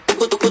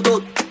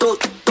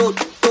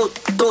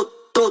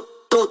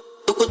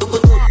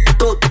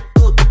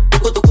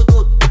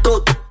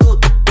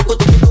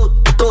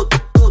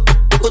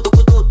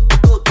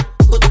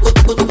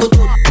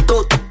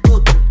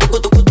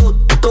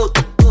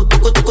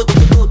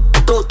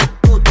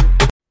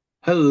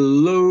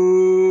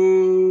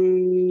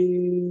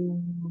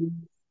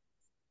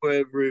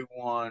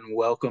Everyone,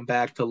 welcome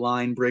back to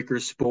Line Breaker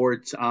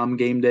Sports. I'm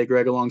GameDay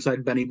Greg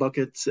alongside Benny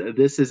Buckets.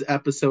 This is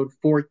episode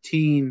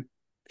 14,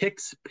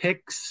 picks,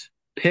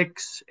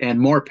 and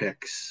more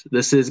picks.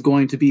 This is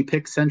going to be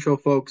Pick Central,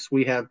 folks.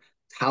 We have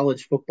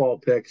college football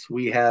picks,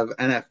 we have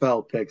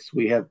NFL picks,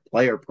 we have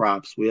player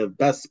props, we have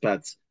best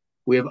bets,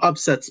 we have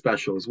upset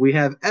specials, we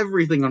have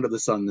everything under the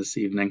sun this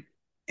evening.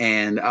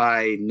 And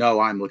I know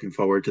I'm looking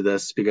forward to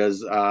this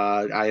because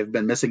I have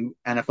been missing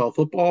NFL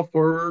football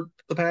for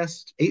the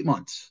past 8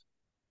 months.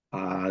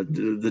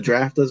 The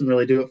draft doesn't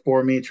really do it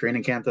for me.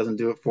 Training camp doesn't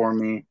do it for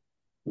me.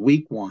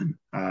 Week one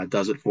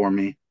does it for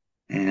me.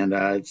 And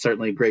it's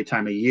certainly a great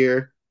time of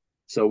year.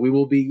 So we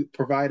will be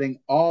providing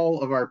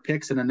all of our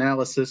picks and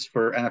analysis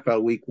for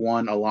NFL Week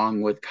 1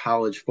 along with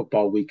college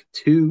football Week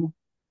 2.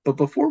 But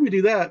before we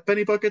do that,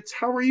 Benny Buckets,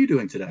 how are you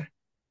doing today?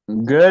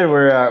 Good.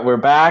 We're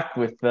back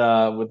with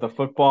the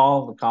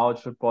football, the college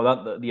football,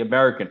 not the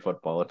American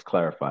football. Let's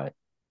clarify.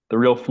 The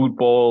real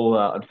football,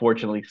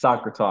 unfortunately,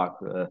 soccer talk.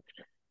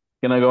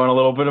 Gonna go on a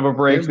little bit of a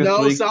break There's this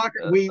no week.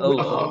 soccer. Dude, we're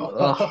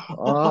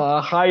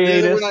not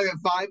Hiatus. even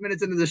 5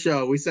 minutes into the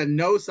show. We said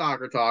no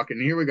soccer talk,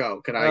 and here we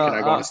go. Can I go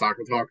Uh, into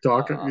soccer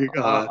talk?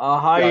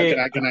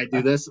 a Can I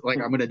do this? Like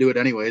I'm gonna do it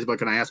anyways, but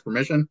can I ask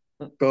permission?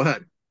 Go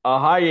ahead.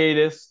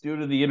 hiatus due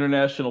to the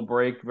international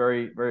break.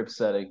 Very, very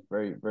upsetting.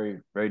 Very, very,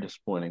 very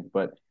disappointing.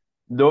 But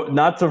no,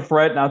 not to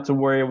fret, not to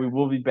worry. We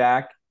will be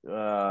back. We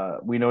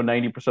know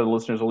 90% of the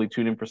listeners only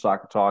tune in for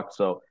soccer talk,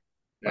 so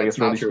I That's guess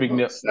we're not only true, speaking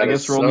to folks. That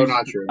is so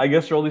not true. I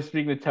guess we're only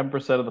speaking to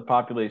 10% of the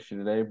population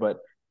today, but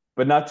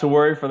not to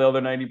worry for the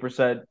other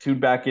 90%. Tune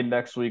back in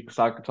next week.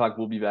 Soccer Talk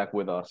will be back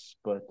with us,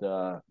 but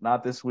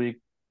not this week.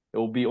 It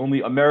will be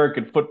only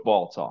American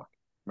football talk.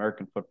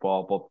 American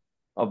football, both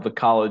of the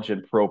college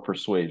and pro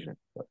persuasion.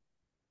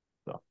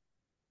 So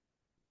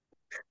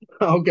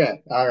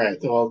Okay. All right.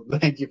 Well,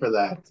 thank you for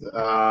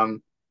that.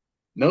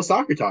 No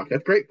soccer talk.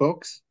 That's great,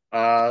 folks.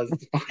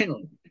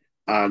 Finally.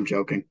 I'm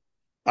joking.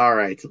 All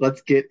right,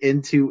 let's get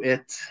into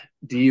it.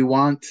 Do you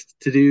want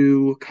to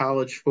do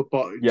college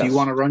football? Do you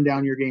want yes, to run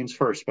down your games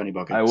first, Benny I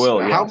Buckets? will.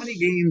 How many Yes.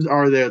 games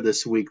are there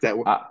this week that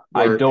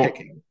I we're don't.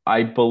 picking?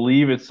 I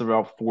believe it's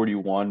about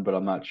 41, but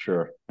I'm not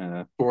sure.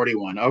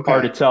 41. Hard to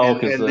Okay. tell And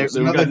because and there's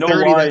we've got another no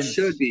 30 that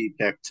should lines. be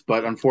picked,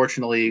 but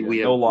unfortunately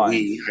Yeah, no I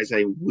lines.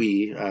 say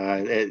we,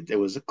 it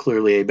was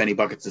clearly a Benny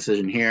Buckets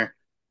decision here.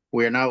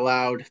 We are not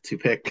allowed to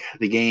pick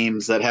the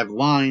games that have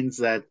lines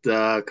that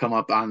come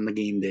up on the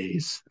game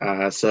days.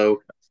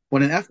 So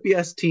when an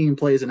FBS team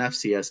plays an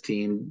FCS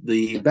team,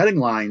 the betting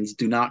lines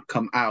do not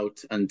come out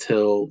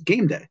until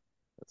game day.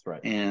 That's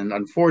right. And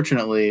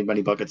unfortunately,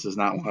 Benny Buckets does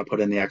not want to put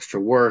in the extra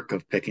work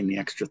of picking the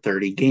extra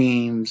 30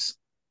 games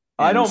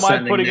I and don't mind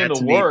sending putting in that the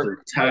to me through work.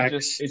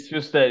 It's text.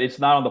 just that it's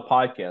not on the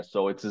podcast,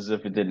 so it's as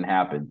if it didn't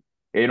happen.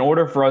 In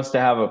order for us to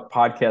have a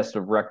podcast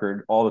of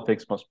record, all the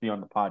picks must be on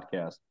the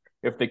podcast.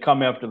 If they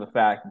come after the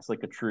fact, it's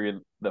like a tree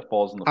that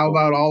falls in the How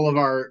about forest. all of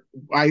our?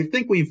 I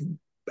think we've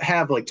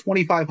have like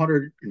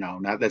 2,500. No,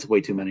 not that's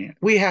way too many.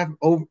 We have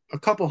over a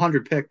couple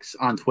hundred picks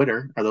on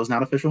Twitter. Are those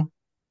not official?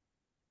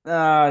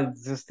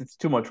 It's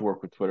too much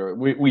work with Twitter.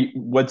 We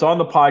what's on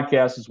the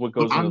podcast is what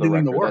But goes into I'm the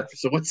doing the record. work.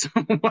 So what's? Uh,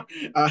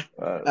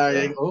 uh,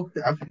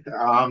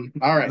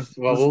 All right. this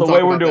Well, is we'll the way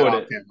talk we're about that doing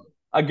off it. camera.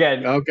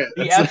 Again, Okay,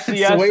 the that's the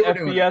FCS way we're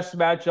doing it. FBS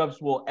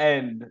matchups will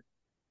end.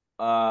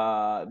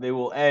 They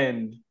will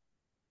end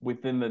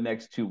within the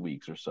next 2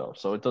 weeks or so.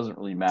 So it doesn't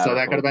really So matter,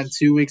 that could have been folks.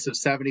 2 weeks of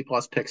 70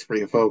 plus picks for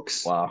you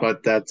folks, Wow.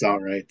 but that's all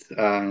right.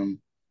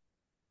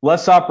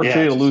 Less Yeah,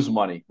 opportunity to just loo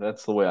money.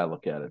 That's the way I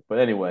look at it. But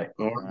anyway,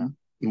 more,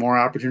 more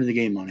opportunity to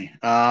gain money.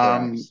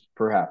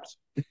 perhaps.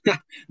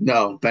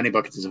 No, Benny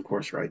Buckets is of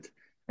course right.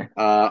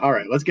 All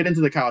right, let's get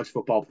into the college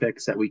football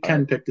picks that we All right.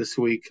 can pick this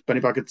week. Benny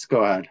Buckets,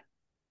 go ahead.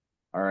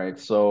 All right.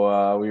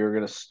 So we are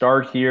going to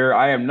start here.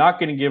 I am not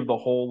going to give the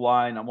whole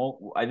line.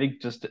 I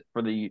think just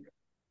for the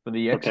For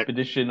pick.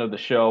 expedition of the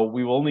show,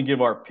 we will only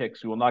give our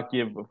picks. We will not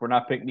give if we're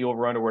not picking the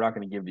over under. We're not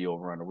going to give the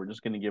over under. We're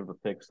just going to give the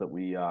picks that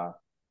we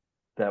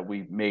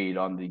made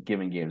on the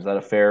given games. Is that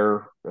a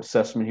fair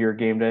assessment here,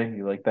 game day?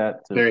 You like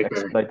that to Very fair.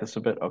 expedite this a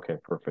bit? Okay,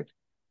 perfect.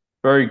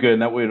 Very good.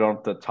 And that way we don't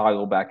have to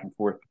toggle back and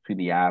forth between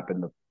the app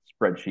and the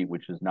spreadsheet,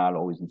 which is not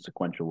always in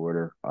sequential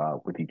order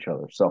with each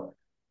other. So,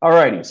 all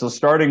righty. So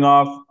starting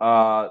off,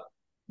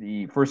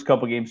 the first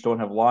couple games don't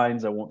have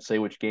lines. I won't say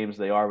which games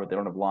they are, but they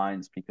don't have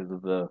lines because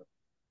of the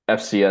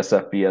FCS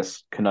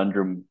FBS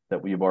conundrum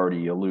that we've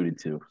already alluded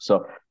to.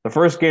 So the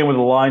first game with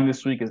the line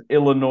this week is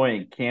Illinois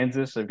and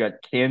Kansas. I've got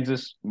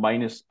Kansas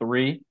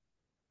 -3,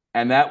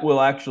 and that will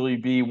actually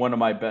be one of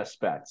my best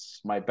bets.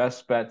 My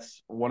best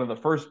bets, one of the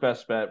first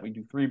best bet. We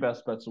do 3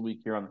 best bets a week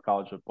here on the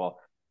college football.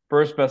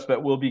 First best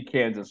bet will be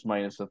Kansas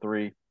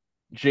 -3.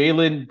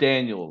 Jalen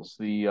Daniels,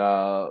 the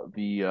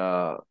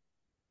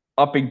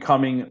up and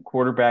coming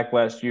quarterback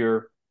last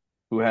year,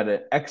 who had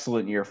an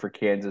excellent year for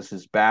Kansas,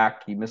 is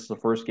back. He missed the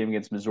first game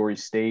against Missouri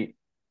State.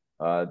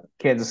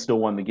 Kansas still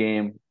won the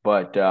game,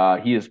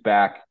 but he is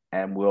back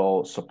and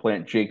will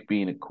supplant Jake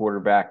Bean at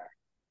quarterback.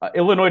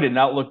 Illinois did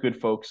not look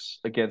good, folks,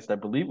 against, I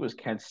believe it was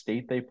Kent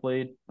State they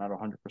played. Not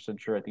 100%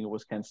 sure. I think it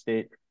was Kent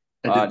State.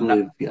 I did Not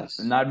believe, yes.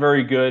 not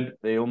very good.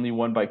 They only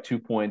won by 2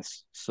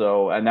 points.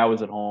 So, and that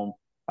was at home.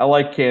 I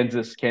like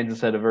Kansas.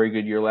 Kansas had a very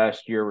good year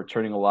last year,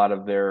 returning a lot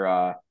of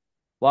their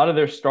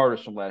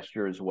starters from last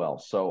year as well.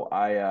 So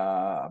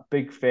a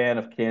big fan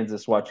of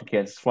Kansas, watching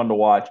Kansas. Fun to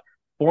watch.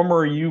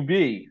 Former UB,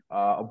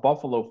 a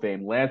Buffalo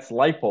fame, Lance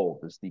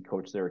Leipold is the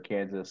coach there at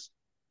Kansas.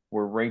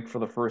 Were ranked for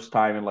the first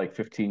time in like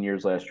 15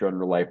 years last year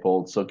under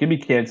Leipold. So give me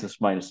Kansas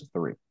minus a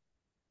 3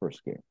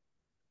 first game.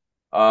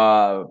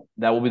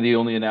 That will be the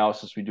only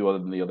analysis we do other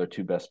than the other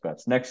two best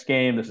bets. Next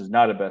game, this is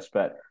not a best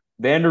bet.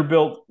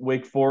 Vanderbilt,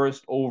 Wake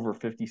Forest, over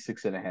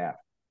 56.5.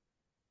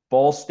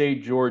 Ball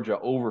State, Georgia,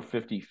 over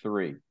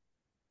 53.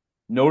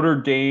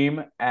 Notre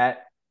Dame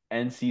at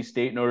NC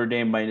State, Notre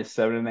Dame minus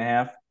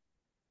 7.5.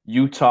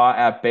 Utah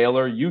at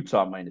Baylor,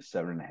 Utah minus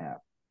 7.5.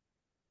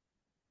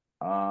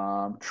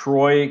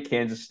 Troy,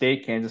 Kansas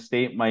State minus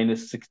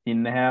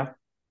 16.5.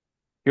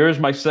 Here's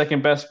my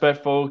second best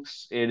bet,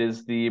 folks. It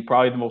is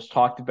probably the most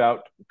talked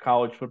about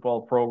college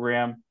football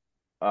program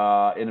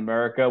in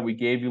America. We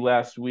gave you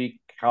last week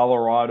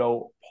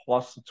Colorado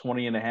plus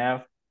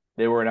 20.5.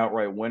 They were an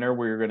outright winner.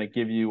 We were going to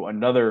give you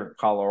another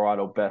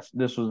Colorado best.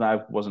 This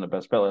wasn't a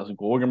best bet last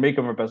week. We're going to make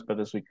them our best bet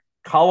this week.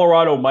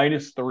 Colorado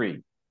minus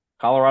 3.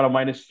 Colorado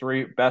minus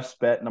 3, best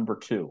bet number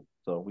 2.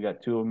 So we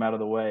got 2 of them out of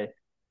the way.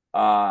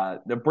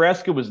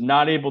 Nebraska was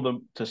not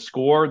able to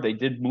score. They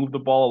did move the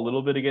ball a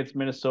little bit against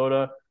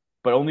Minnesota,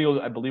 but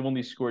I believe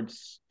only scored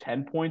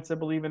 10 points, I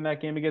believe, in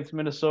that game against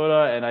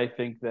Minnesota. And I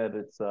think that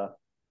it's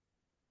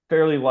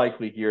fairly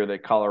likely here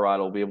that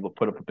Colorado will be able to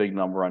put up a big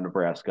number on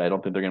Nebraska. I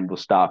don't think they're going to be able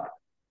to stop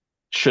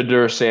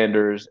Shadur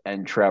Sanders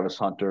and Travis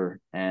Hunter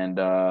and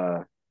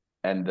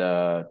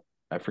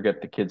I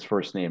forget the kid's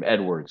first name,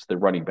 Edwards, the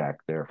running back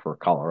there for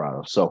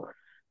Colorado. So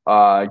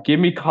give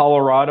me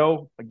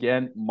Colorado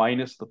again,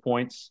 minus the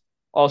points.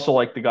 Also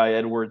like the guy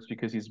Edwards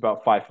because he's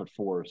about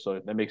 5'4", so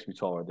that makes me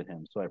taller than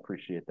him. So I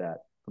appreciate that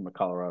from a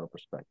Colorado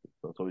perspective.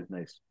 So it's always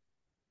nice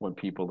when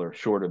people are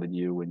shorter than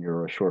you and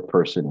you're a short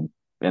person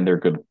and they're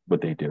good at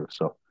what they do.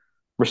 So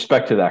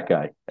respect to that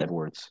guy,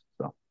 Edwards.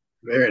 So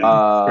very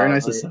nice. Very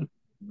nice to say.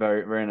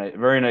 Very,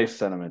 very nice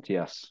sentiment.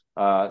 Yes.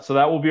 So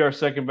that will be our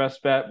second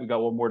best bet. We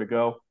got one more to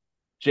go.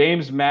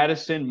 James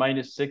Madison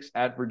minus 6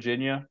 at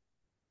Virginia.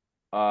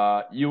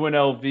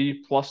 UNLV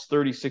plus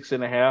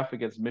 36.5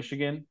 against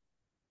Michigan.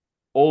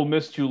 Ole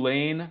Miss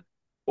Tulane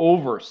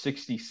over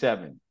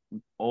 67.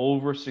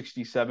 Over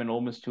 67.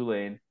 Ole Miss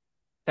Tulane.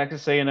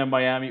 Texas A&M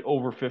Miami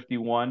over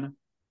 51.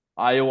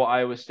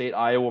 Iowa State.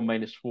 Iowa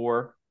minus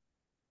 4.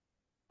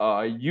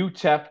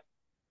 UTEP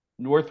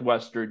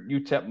Northwestern.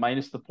 UTEP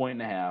minus the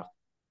 1.5.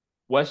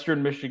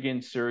 Western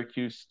Michigan,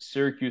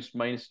 Syracuse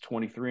minus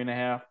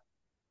 23.5.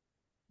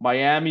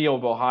 Miami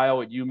of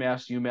Ohio at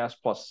UMass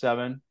plus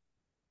 7.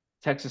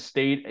 Texas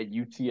State at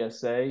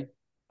UTSA,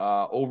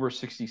 over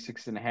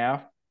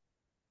 66.5.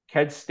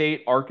 Kent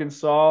State,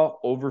 Arkansas,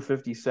 over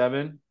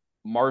 57.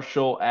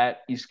 Marshall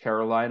at East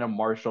Carolina,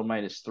 Marshall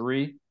minus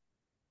 3.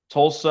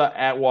 Tulsa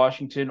at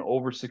Washington,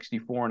 over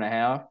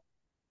 64.5.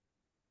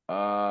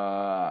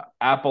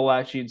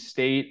 Appalachian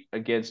State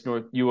against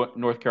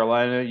North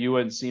Carolina,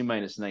 UNC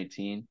minus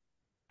 19.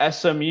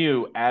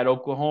 SMU at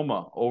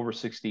Oklahoma, over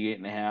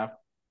 68.5.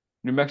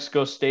 New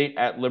Mexico State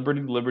at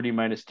Liberty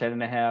minus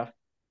 10.5.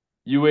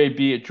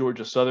 UAB at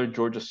Georgia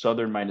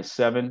Southern minus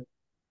 7.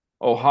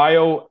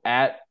 Ohio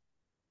at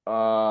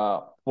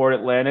Florida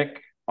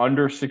Atlantic,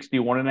 under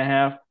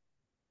 61.5.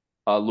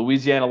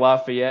 Louisiana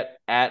Lafayette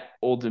at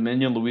Old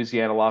Dominion,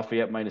 Louisiana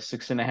Lafayette minus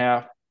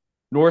 6.5.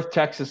 North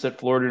Texas at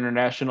Florida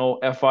International,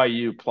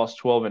 FIU plus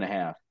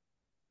 12.5.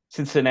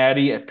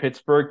 Cincinnati at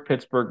Pittsburgh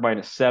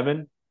minus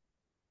 7.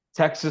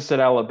 Texas at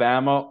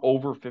Alabama,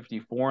 over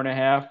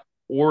 54.5.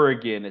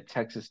 Oregon at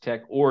Texas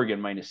Tech,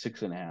 Oregon minus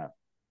 6.5.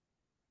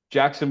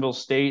 Jacksonville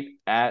State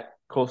at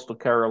Coastal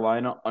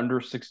Carolina, under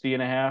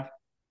 60.5.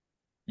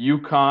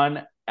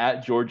 UConn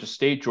at Georgia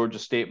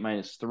State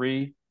minus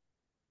 3.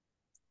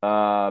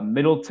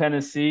 Middle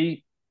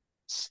Tennessee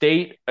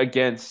State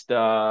against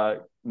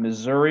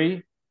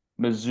Missouri,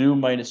 Mizzou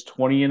minus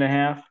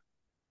 20.5.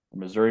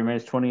 Missouri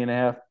minus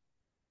 20.5.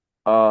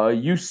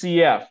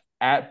 UCF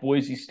at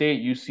Boise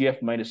State,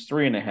 UCF minus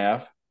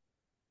 3.5.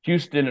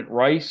 Houston at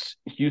Rice,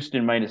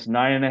 Houston minus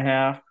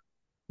 9.5.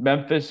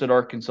 Memphis at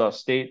Arkansas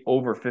State,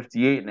 over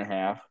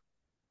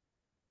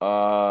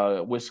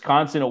 58.5.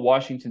 Wisconsin at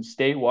Washington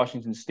State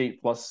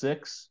plus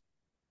 6.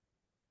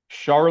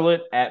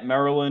 Charlotte at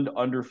Maryland,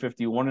 under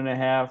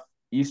 51.5.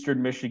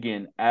 Eastern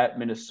Michigan at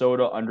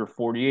Minnesota, under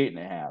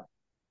 48.5.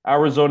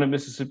 Arizona,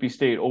 Mississippi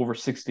State, over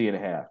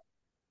 60.5.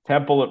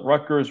 Temple at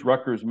Rutgers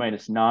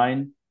minus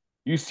 9.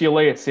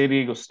 UCLA at San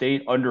Diego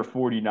State, under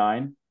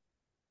 49.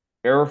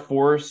 Air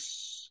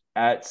Force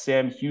at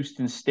Sam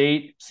Houston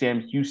State.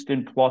 Sam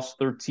Houston plus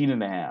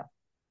 13.5.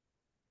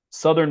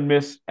 Southern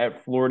Miss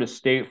at Florida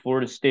State.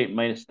 Florida State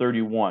minus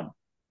 31.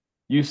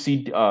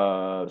 Stanford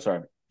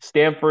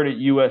at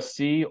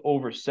USC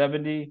over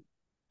 70.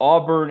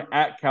 Auburn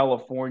at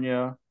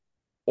California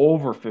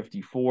over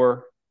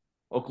 54.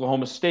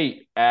 Oklahoma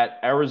State at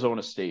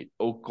Arizona State.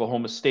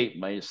 Oklahoma State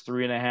minus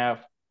 3.5.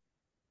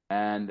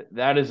 And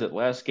that is it.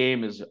 Last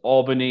game is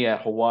Albany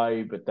at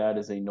Hawaii, but that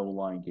is a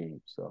no-line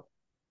game. So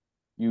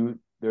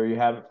there you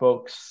have it,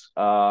 folks.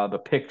 The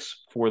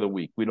picks for the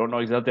week. We don't know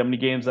exactly how many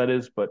games that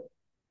is, but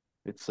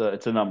it's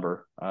a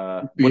number. Would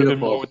have been more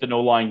Beautiful. with the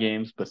no-line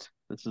games, but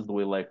this is the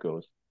way life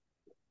goes.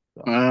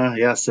 So.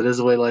 Yes, it is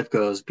the way life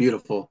goes.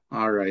 Beautiful.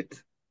 All right.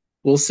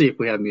 We'll see if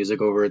we have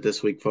music over it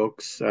this week,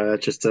 folks. I'll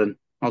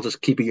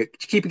just keep you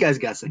guys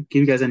guessing, keep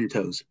you guys on your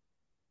toes.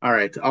 All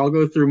right, I'll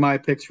go through my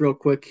picks real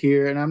quick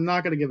here, and I'm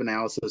not going to give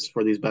analysis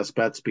for these best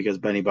bets because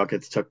Benny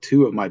Buckets took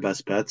two of my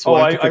best bets. Oh,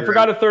 We'll have to I figure out.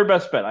 forgot a third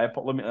best bet.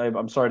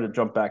 I'm sorry to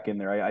jump back in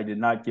there. I did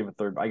not give a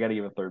third. I got to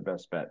give a third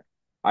best bet.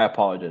 I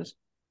apologize.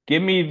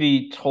 Give me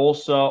the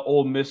Tulsa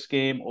Ole Miss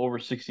game over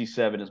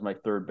 67 is my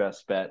third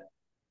best bet.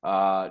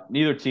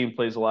 Neither team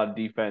plays a lot of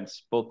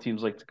defense. Both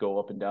teams like to go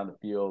up and down the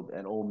field,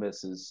 and Ole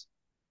Miss is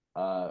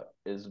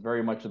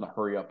very much in the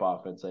hurry up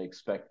offense. I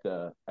expect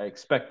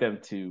them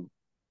to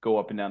go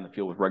up and down the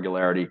field with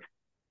regularity.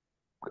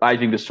 I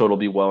think this total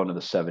will be well into the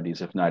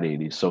 70s, if not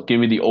 80s. So give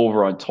me the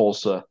over on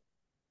Tulsa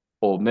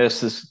Ole Miss.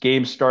 This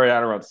game started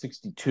out around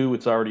 62.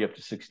 It's already up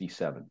to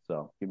 67.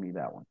 So give me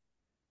that one.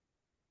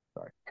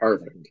 Sorry.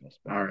 Perfect.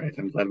 All right,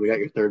 I'm glad we got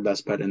your third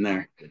best bet in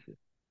there.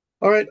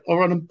 All right, I'll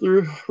run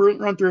through,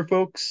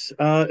 folks.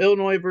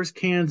 Illinois versus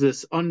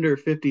Kansas under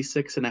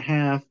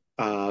 56.5.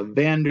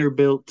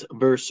 Vanderbilt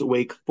versus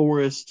Wake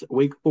Forest.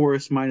 Wake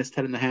Forest minus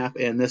 10.5.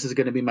 And this is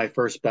going to be my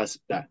first best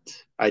bet.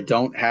 I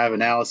don't have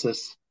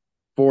analysis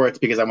for it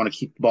because I want to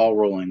keep the ball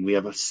rolling. We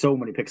have so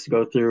many picks to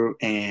go through,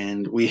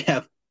 and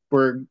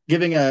we're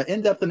giving an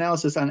in-depth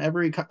analysis on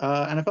every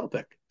NFL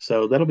pick.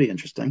 So that'll be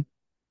interesting,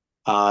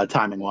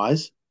 timing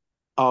wise.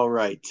 All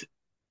right.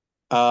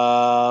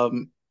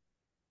 Um,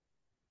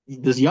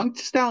 does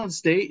Youngstown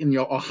State and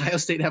Ohio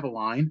State have a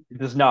line? It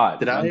does not.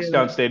 Did I?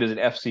 Youngstown State is an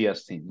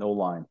FCS team. No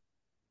line.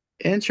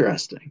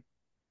 Interesting.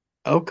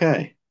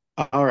 Okay.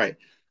 All right.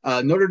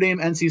 Notre Dame,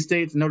 NC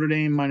State, Notre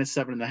Dame minus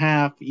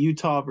 7.5.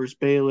 Utah versus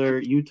Baylor,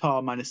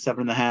 Utah minus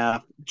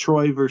 7.5.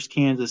 Troy versus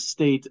Kansas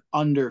State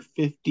under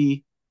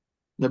 50.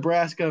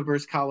 Nebraska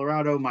versus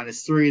Colorado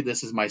minus 3.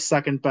 This is my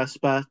second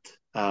best bet.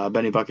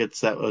 Benny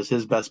Buckets, that was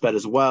his best bet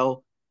as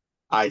well.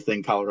 I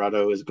think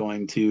Colorado is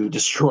going to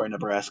destroy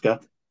Nebraska.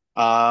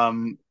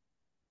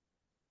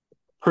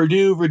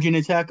 Purdue,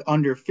 Virginia Tech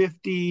under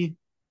 50.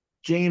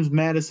 James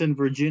Madison,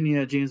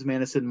 Virginia, James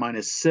Madison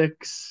minus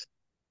 6.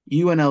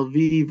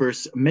 UNLV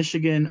versus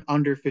Michigan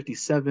under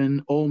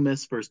 57. Ole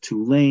Miss versus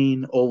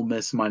Tulane, Ole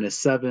Miss minus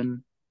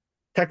 7.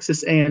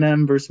 Texas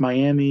A&M versus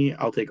Miami,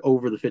 I'll take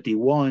over the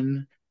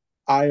 51.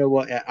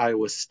 Iowa at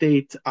Iowa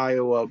State,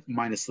 Iowa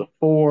minus the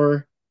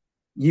 4.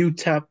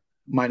 UTEP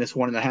minus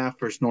 1.5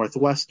 versus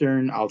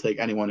Northwestern. I'll take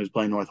anyone who's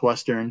playing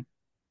Northwestern.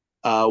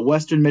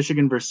 Western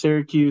Michigan versus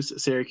Syracuse,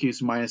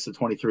 Syracuse minus the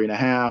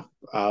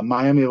 23.5.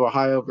 Miami of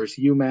Ohio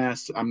versus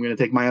UMass. I'm going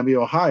to take Miami,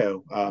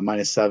 Ohio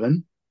minus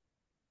 7.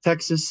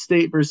 Texas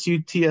State versus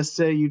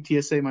UTSA,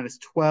 UTSA minus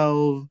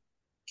 12.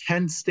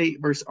 Kent State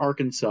versus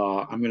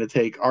Arkansas. I'm going to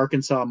take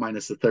Arkansas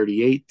minus the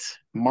 38.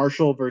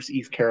 Marshall versus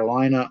East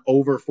Carolina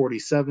over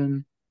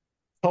 47.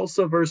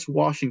 Tulsa versus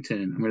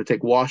Washington. I'm going to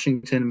take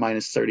Washington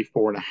minus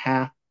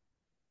 34.5.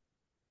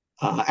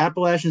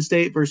 Appalachian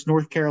State versus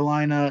North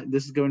Carolina.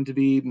 This is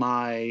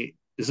my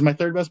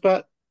third best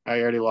bet.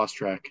 I already lost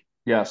track.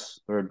 Yes,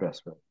 third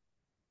best bet.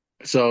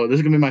 So this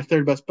is going to be my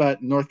third best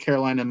bet. North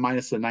Carolina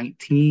minus the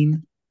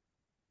 19.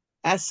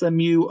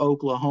 SMU,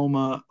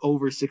 Oklahoma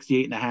over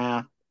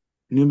 68.5.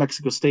 New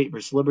Mexico State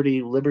versus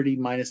Liberty. Liberty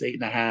minus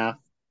 8.5.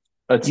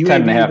 It's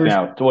UAB 10.5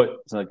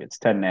 versus now. It's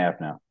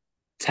 10.5 now.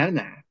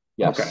 10.5.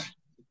 Yes. Okay.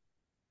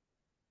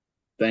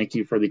 Thank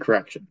you for the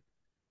correction.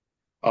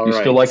 All you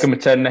right. still like them at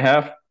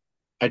 10.5?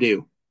 I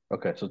do.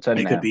 Okay, so 10 It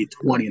and a could half. be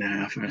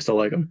 20.5, and I still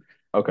like them.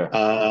 Okay.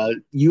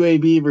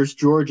 UAB versus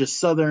Georgia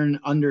Southern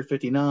under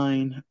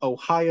 59.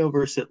 Ohio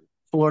versus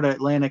Florida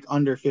Atlantic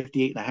under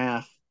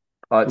 58.5.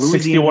 It's Louisiana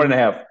 61 and a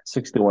half.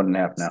 61 and a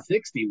half now.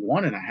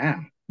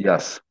 61.5.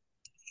 Yes.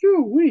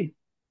 Shoo-wee.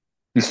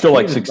 You still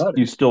like Even better.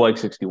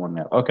 61 and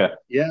a half. Okay.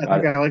 Yeah, I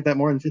think I like that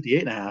more than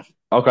 58.5.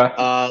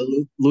 Okay.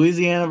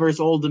 Louisiana versus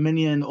Old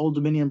Dominion. Old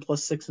Dominion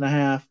plus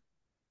 6.5.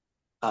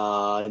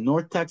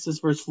 North Texas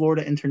versus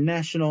Florida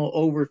International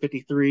over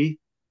 53.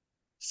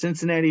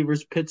 Cincinnati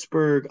versus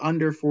Pittsburgh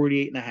under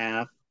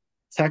 48.5.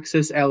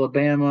 Texas,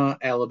 Alabama,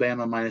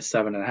 Alabama minus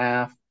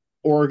 7.5.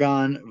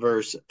 Oregon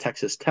versus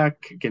Texas Tech.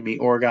 Give me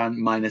Oregon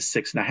minus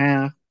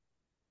 6.5.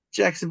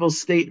 Jacksonville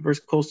State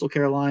versus Coastal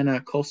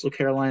Carolina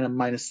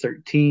minus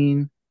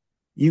 13.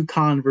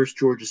 UConn versus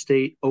Georgia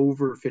State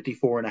over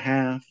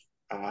 54.5.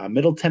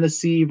 Middle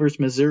Tennessee versus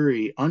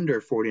Missouri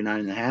under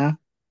 49.5.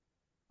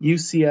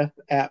 UCF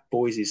at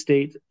Boise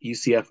State,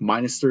 UCF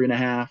minus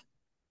 3.5.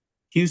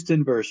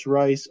 Houston versus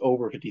Rice,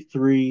 over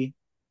 53.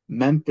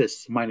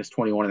 Memphis minus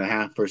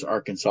 21.5 versus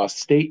Arkansas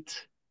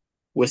State.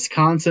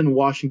 Wisconsin,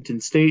 Washington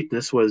State.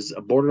 This was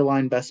a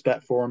borderline best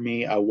bet for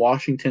me.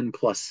 Washington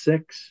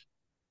 +6.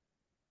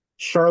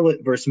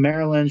 Charlotte versus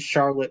Maryland,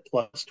 Charlotte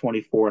plus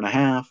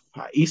 24.5.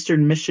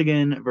 Eastern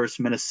Michigan versus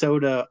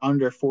Minnesota,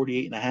 under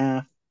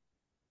 48.5.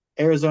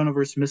 Arizona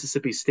versus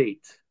Mississippi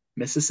State,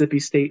 Mississippi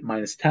State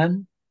minus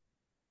 10.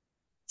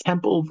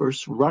 Temple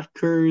versus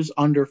Rutgers,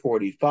 under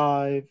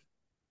 45.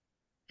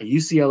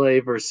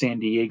 UCLA versus San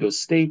Diego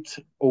State,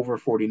 over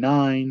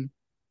 49.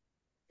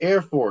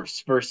 Air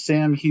Force versus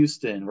Sam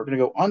Houston. We're going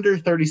to go under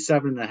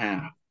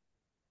 37.5.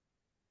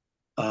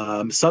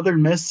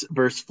 Southern Miss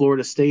versus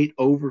Florida State,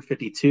 over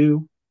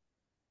 52.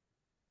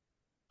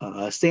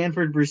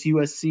 Stanford versus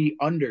USC,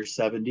 under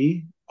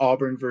 70.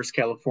 Auburn versus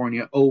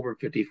California, over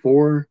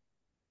 54.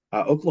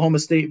 Oklahoma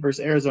State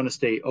versus Arizona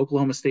State.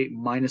 Oklahoma State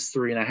minus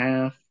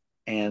 3.5.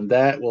 And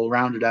that will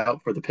round it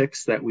out for the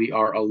picks that we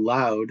are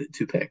allowed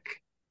to pick.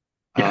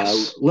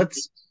 Yes.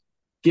 Let's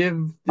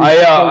give.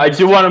 I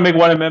do want to make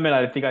one amendment.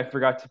 I think I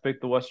forgot to pick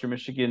the Western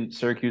Michigan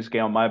Syracuse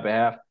game on my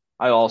behalf.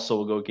 I also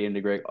will go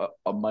GameDay Greg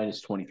a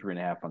minus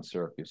 23.5 on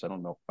Syracuse. I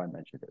don't know if I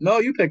mentioned it. No,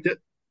 you picked it.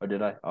 Oh,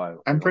 did I?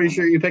 I'm pretty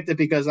sure you picked it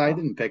because I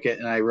didn't pick it,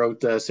 and I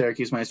wrote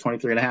Syracuse minus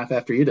 23.5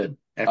 after you did.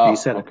 After you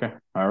said it. Okay.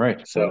 All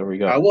right. So there we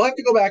go. We'll have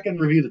to go back and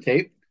review the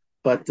tape,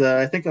 but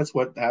I think that's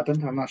what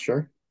happened. I'm not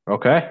sure.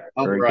 Okay.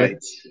 All right.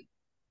 Good.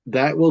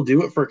 That will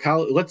do it for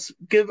college. Let's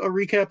give a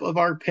recap of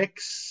our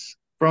picks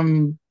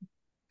from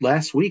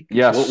last week.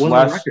 Yes. What was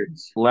our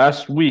records?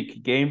 Last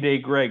week,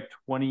 GameDay Greg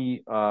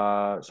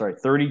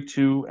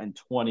 32 and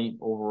 20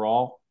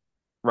 overall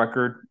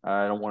record.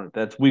 I don't want it.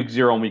 That's week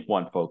 0 and week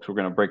 1, folks. We're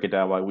going to break it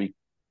down by week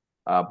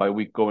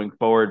going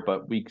forward,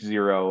 but week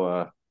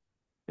 0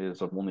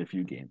 is only a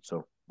few games,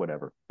 so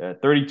whatever.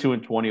 32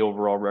 and 20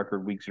 overall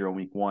record, week 0 and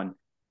week 1.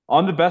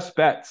 On the best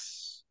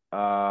bets,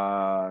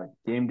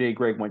 GameDay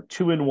Greg went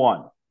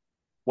 2-1.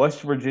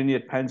 West Virginia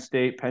at Penn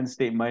State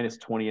minus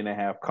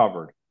 20.5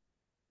 covered.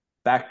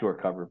 Backdoor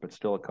cover, but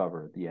still a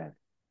cover at the end.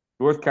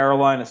 North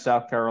Carolina,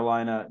 South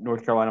Carolina,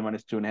 North Carolina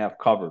minus 2.5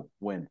 covered,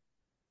 win.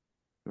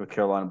 North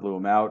Carolina blew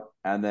them out.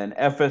 And then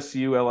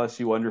FSU,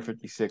 LSU under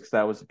 56.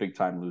 That was a big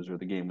time loser.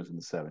 The game was in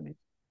the 70s.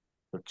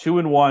 So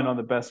 2-1 on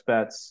the best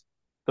bets,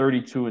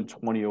 32 and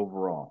 20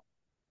 overall.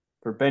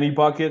 For Benny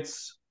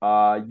Buckets,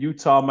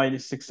 Utah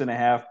minus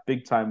 6.5,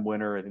 big time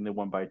winner. I think they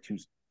won by at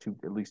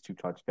least two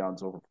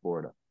touchdowns over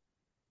Florida.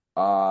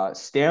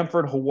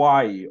 Stanford,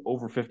 Hawaii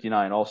over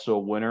 59, also a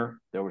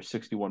winner. There were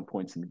 61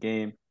 points in the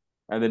game.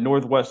 And then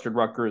Northwestern,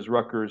 Rutgers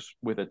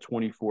with a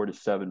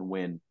 24-7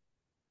 win,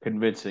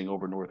 convincing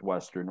over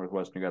Northwestern.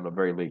 Northwestern got a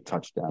very late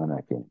touchdown in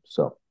that game.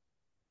 So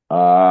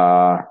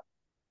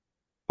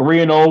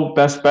 3-0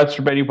 best bets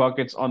for Benny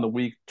Buckets on the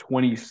week,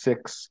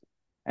 26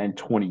 and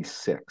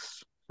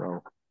 26.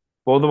 So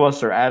both of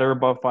us are at or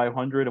above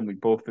 500, and we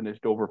both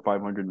finished over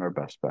 500 in our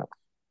best bets.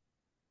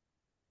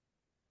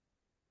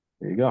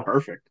 There you go.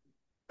 Perfect.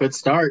 Good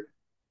start.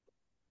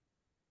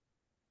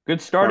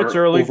 Good start. It's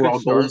early.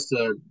 Good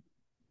start.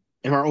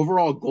 If our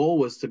overall goal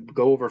was to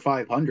go over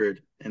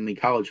 500 in the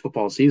college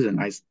football season,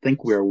 I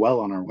think we are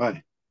well on our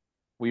way.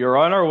 We are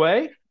on our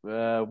way.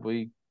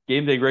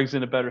 GameDay Greg's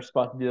in a better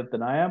spot to do that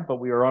than I am, but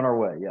we are on our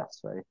way.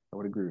 Yes, I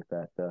would agree with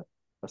that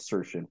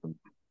assertion from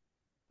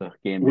the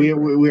game. We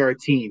are a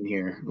team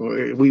here.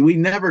 We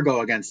never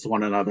go against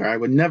one another. I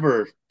would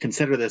never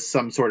consider this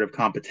some sort of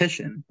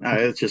competition.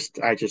 I just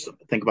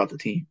think about the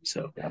team.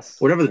 So yes,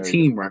 whatever the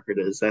team record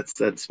is,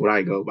 that's what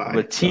I go by.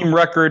 The team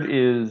record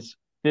is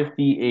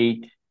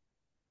 58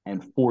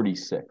 and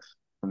 46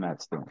 from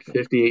that standpoint.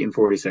 58 and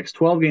 46.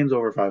 12 games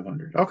over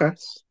 500. Okay.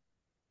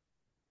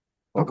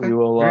 Okay. We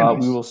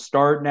will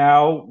start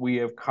now. We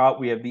have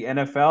the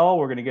NFL.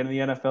 We're going to get in the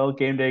NFL.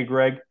 GameDay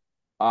Greg.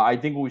 I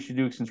think what we should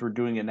do, since we're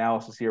doing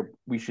analysis here,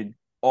 we should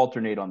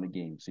alternate on the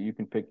game. So you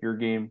can pick your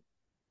game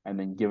and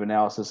then give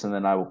analysis, and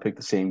then I will pick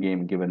the same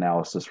game and give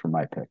analysis for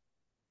my pick.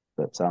 Does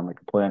that sound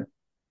like a plan?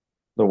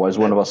 Otherwise,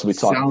 one of us will be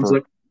talking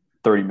for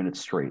 30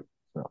 minutes straight.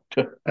 So.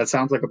 That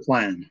sounds like a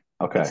plan.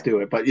 Okay. Let's do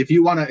it. But if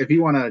you wanna,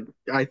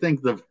 I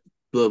think the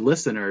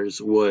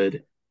listeners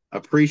would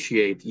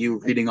appreciate you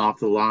reading off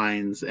the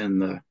lines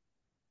and the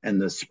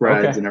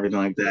spreads and everything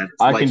like that.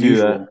 I can do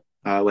that.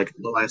 Like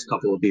the last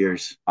couple of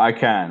years.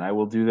 I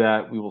will do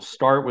that. We will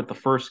start with the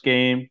first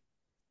game.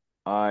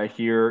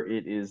 Here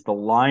it is the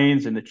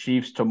Lions and the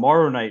Chiefs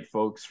tomorrow night,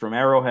 folks, from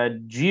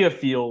Arrowhead, Gia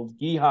Field,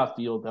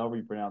 however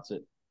you pronounce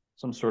it,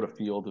 some sort of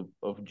field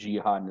of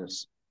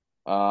jihadness,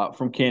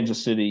 from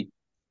Kansas City.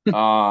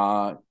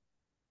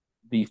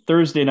 The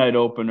Thursday night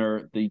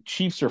opener, the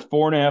Chiefs are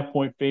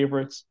 4.5-point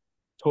favorites.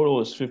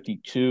 Total is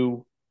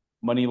 52.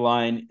 Money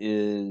line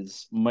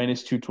is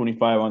minus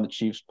 225 on the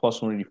Chiefs,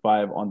 plus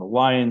 185 on the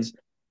Lions.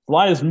 The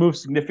Lions moved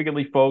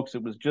significantly, folks.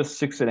 It was just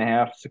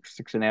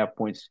 6.5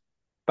 points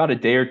about a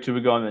day or two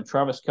ago. And then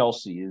Travis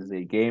Kelce is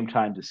a game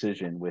time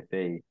decision with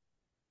a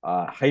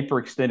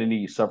Hyperextended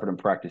knee he suffered in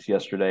practice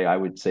yesterday. I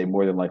would say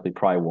more than likely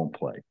probably won't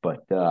play.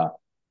 But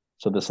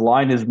so this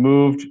line has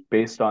moved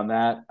based on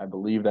that. I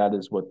believe that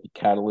is what the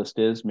catalyst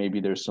is. Maybe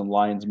there's some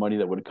Lions money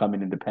that would have come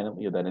in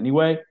independently of that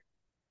anyway.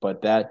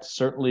 But that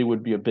certainly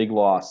would be a big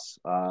loss.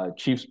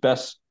 Chiefs'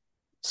 best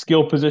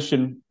skill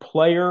position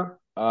player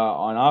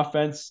on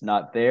offense,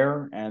 not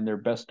there, and their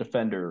best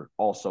defender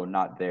also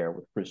not there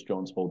with Chris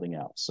Jones holding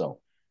out. So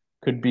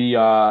could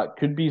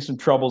be some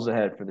troubles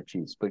ahead for the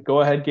Chiefs. But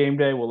go ahead, game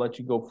day. We'll let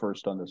you go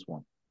first on this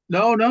one.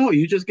 No,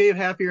 you just gave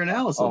half your Oh,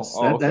 analysis.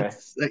 oh, okay.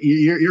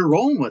 You're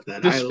rolling with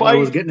it. I was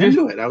Despite getting dis,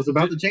 into it. I was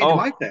about dis to change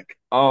my oh pick.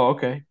 oh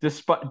okay.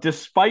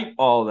 Despite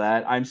all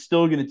that, I'm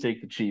still going to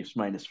take the Chiefs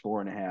minus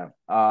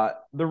 4.5.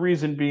 The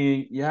reason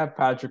being, you have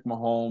Patrick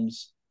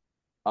Mahomes.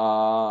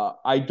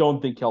 I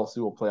don't think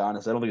Kelsey will play.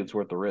 Honest, I don't think it's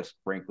worth the risk.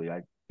 Frankly,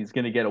 he's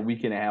going to get a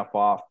week and a half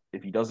off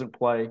if he doesn't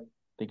play. I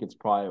think it's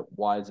probably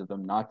wise of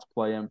them not to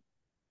play him.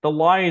 The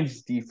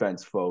Lions'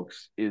 defense,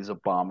 folks, is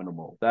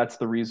abominable. That's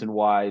the reason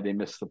why they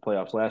missed the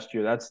playoffs last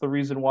year. That's the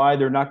reason why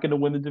they're not going to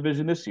win the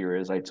division this year.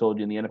 As I told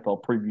you in the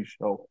NFL preview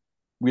show,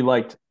 we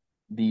liked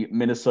the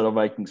Minnesota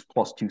Vikings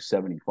plus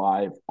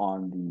 275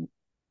 on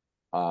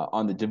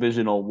the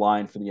divisional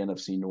line for the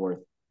NFC North.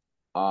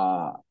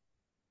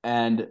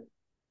 And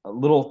a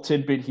little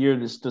tidbit here: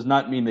 this does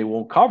not mean they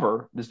won't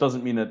cover. This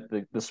doesn't mean that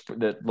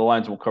the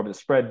Lions won't cover the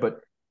spread, but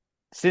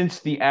since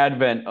the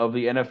advent of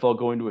the NFL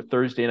going to a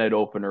Thursday night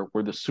opener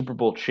where the Super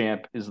Bowl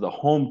champ is the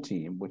home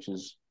team, which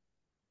is,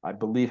 I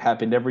believe,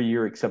 happened every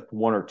year except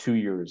 1 or 2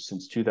 years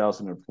since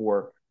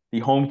 2004. The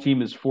home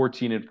team is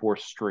 14-4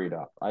 straight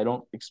up. I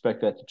don't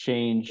expect that to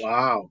change.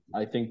 Wow,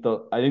 I think the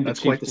that's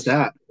quite Chiefs the just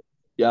stat.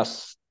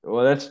 yes.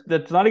 Well,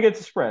 that's not against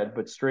the spread,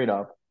 but straight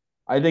up,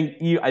 I think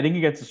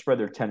against the spread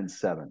they're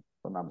 10-7, if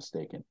I'm not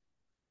mistaken.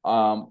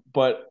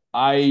 But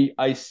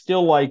I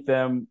still like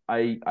them.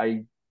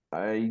 I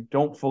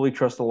don't fully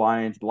trust the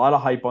Lions. A lot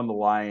of hype on the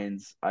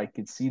Lions. I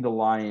could see the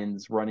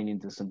Lions running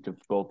into some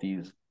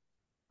difficulties.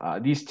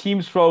 These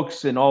teams,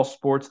 folks, in all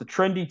sports, the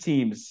trendy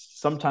teams,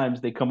 sometimes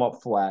they come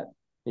up flat.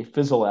 They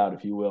fizzle out,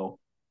 if you will.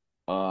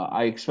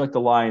 I expect the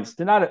Lions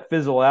to not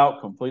fizzle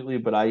out completely,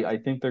 but I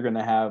think they're going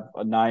to have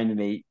a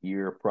 9-8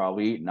 year,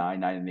 probably 8-9,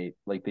 9-8,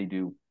 like they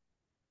do,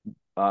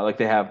 like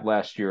they have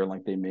last year, and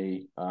like they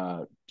may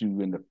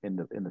do in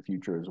the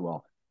future as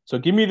well. So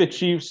give me the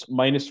Chiefs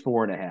minus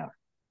 4.5.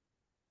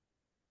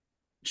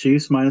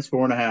 Chiefs minus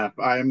 4.5.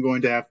 I am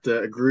going to have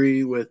to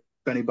agree with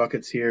Benny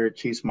Buckets here.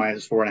 Chiefs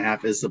minus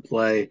 4.5 is the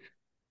play.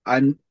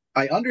 I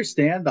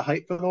understand the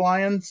hype for the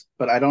Lions,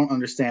 but I don't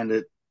understand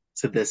it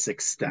to this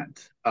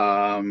extent.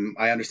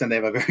 I understand they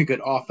have a very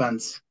good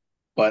offense,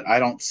 but I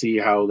don't see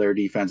how their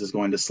defense is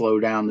going to slow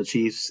down the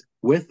Chiefs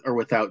with or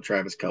without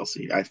Travis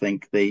Kelsey. I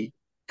think they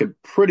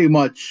could pretty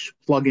much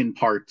plug in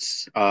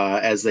parts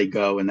as they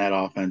go in that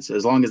offense.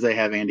 As long as they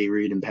have Andy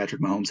Reid and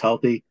Patrick Mahomes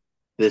healthy,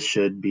 this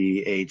should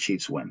be a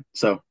Chiefs win.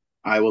 So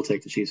I will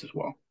take the Chiefs as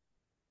well.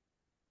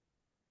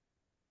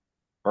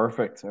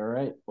 Perfect. All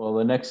right. Well,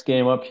 the next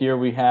game up here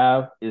we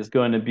have is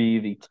going to be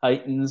the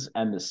Titans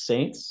and the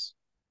Saints.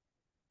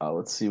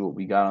 Let's see what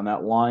we got on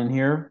that line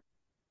here.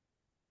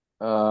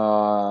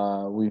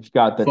 We've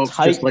got the Folks,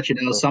 just let you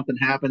know Titans. something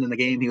happened in the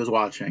game he was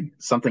watching.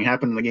 Something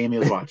happened in the game he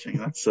was watching.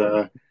 That's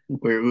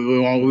we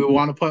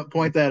want to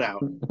point that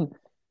out.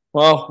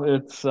 Well,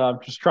 it's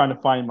just trying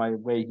to find my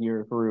way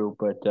here through,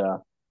 but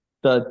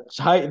the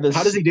How does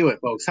Titans. he do it,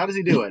 folks? How does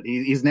he do it?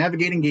 He's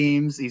navigating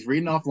games. He's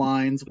reading off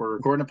lines. We're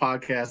recording a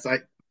podcast. I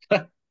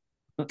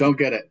don't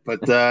get it, but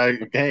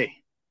hey,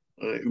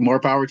 more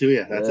power to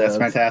you. That's That's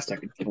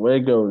fantastic. the way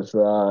it goes.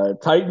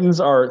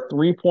 Titans are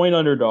 3-point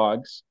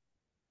underdogs.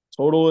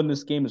 Total in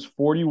this game is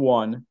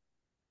 41,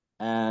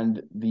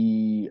 and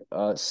the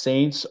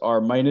Saints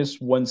are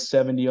minus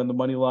 170 on the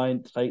money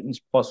line.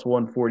 Titans plus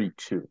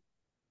 142.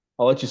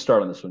 I'll let you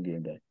start on this one,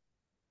 game day.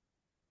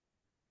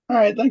 All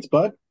right, thanks,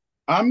 bud.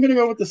 I'm gonna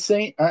go with the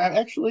Saint.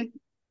 Actually,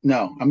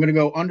 no, I'm gonna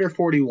go under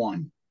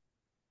 41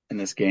 in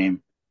this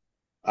game.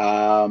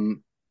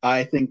 Um,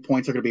 I think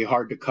points are gonna be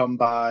hard to come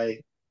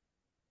by.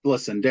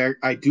 Listen, Derek,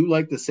 I do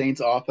like the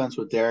Saints offense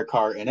with Derek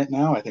Carr in it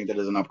now. I think that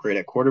is an upgrade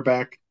at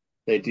quarterback.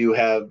 They do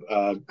have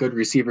good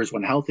receivers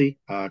when healthy.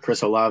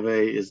 Chris Olave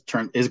is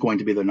going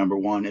to be their number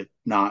one, if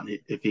not,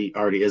 if he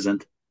already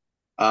isn't.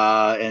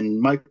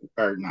 And Mike,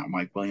 or not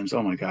Mike Williams.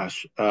 Oh my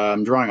gosh,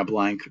 I'm drawing a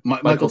blank.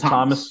 Michael Michael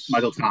Thomas. Thomas.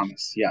 Michael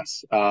Thomas.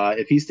 Yes.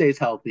 If he stays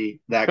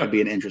healthy, that could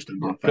be an interesting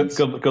Good, offense.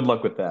 good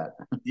luck with that.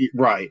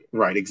 Right,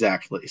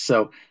 exactly.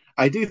 So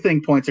I do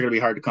think points are going to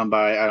be hard to come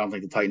by. I don't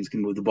think the Titans can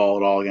move the ball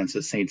at all against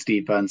the Saints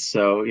defense.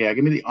 So yeah,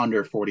 give me the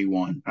under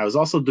 41. I was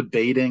also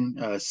debating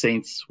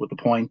Saints with the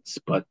points,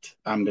 but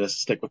I'm going to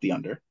stick with the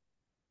under.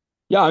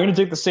 Yeah, I'm going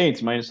to take the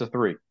Saints minus the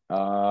 3.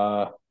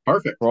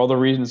 Perfect. For all the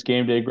reasons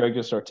game day Greg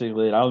just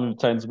articulated, I don't think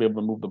the Titans will be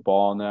able to move the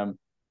ball on them.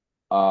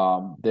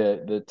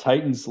 The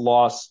Titans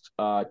lost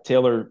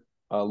Taylor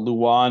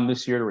Luan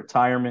this year to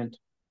retirement.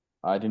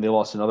 I think they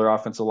lost another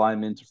offensive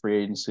lineman to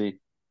free agency.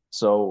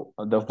 So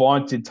the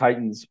vaunted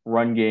Titans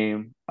run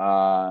game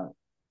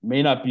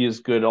may not be as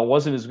good. It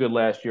wasn't as good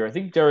last year. I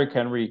think Derrick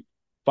Henry,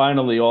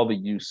 finally, all the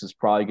use is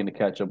probably going to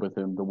catch up with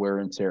him, the wear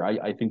and tear.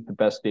 I think the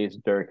best days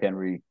of Derrick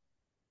Henry,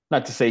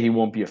 not to say he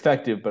won't be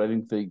effective, but I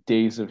think the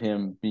days of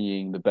him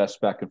being the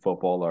best back in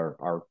football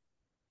are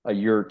a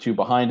year or two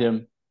behind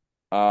him.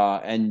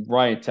 And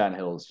Ryan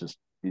Tannehill is just,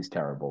 he's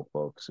terrible,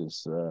 folks.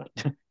 Is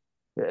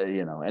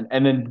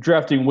and then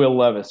drafting Will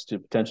Levis to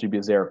potentially be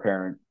his heir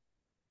apparent,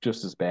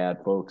 just as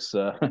bad, folks.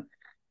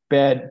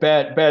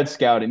 Bad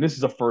scouting. This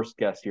is a first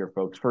guess here,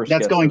 folks. First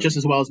That's guess. going just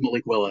as well as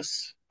Malik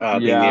Willis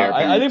being Yeah, the heir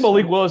I apparent. think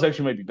Malik Willis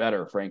actually might be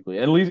better, frankly.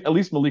 At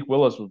least Malik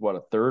Willis was what,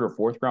 a third or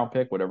fourth round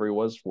pick, whatever he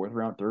was, fourth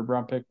round, third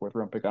round pick, fourth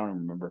round pick. I don't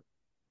even remember.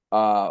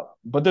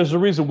 But there's a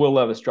reason Will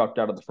Levis dropped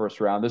out of the first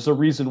round. There's a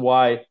reason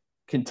why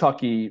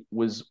Kentucky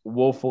was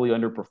woefully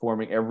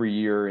underperforming every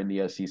year in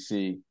the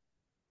SEC.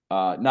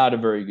 Not a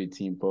very good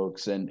team,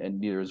 folks, and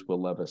neither is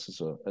Will Levis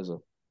as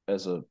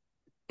a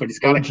But he's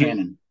got a Virgin,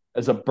 cannon.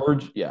 as a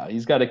bird. Yeah,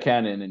 he's got a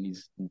cannon, and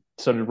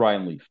so did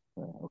Ryan Leaf.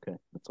 Okay,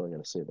 that's all I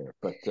got to say there.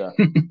 But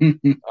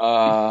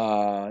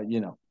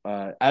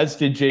as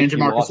did And JP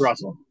Jamarcus Loss,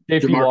 Russell.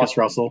 JP Jamarcus Lossman,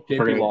 Russell.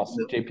 JP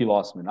Lossman, JP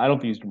Lossman. I don't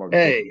think he's Jamarcus.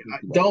 Hey,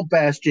 JP don't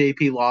bash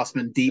JP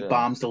Lossman. Deep Yeah,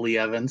 bombs to Lee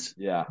Evans.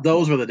 yeah,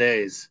 Those were the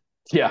days.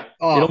 yeah.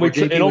 Oh, where It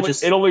JP would only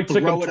just it only took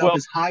him throw it up 12.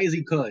 as high as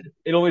he could.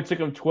 It only took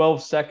him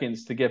 12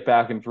 seconds to get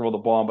back and throw the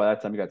ball. And by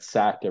that time, he got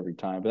sacked every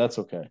time. But that's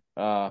okay. Hey,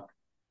 but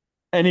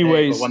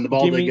Anyways, when the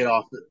ball give did me. get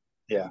off,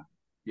 yeah.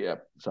 Yeah,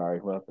 sorry,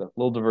 well, a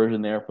little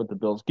diversion there. Put the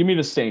Bills. Give me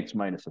the Saints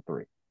minus a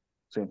 3.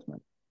 Saints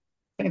minus.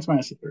 Saints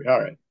minus a 3. All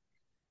right.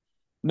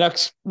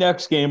 Next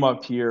game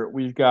up here,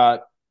 we've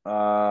got.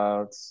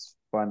 Let's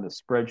find the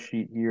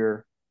spreadsheet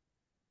here.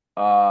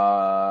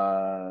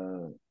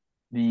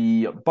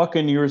 The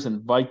Buccaneers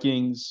and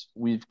Vikings.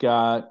 We've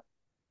got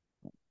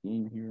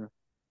game here.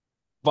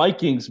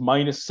 Vikings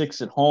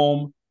 -6 at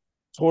home.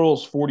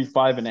 Totals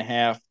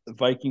 45.5. The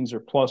Vikings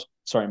are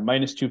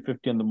minus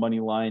 250 on the money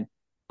line.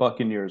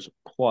 Buccaneers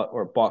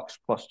Bucks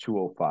plus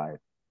 205.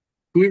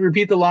 Can we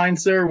repeat the line,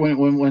 sir?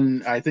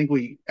 When I think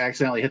we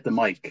accidentally hit the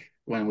mic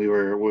when we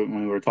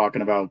were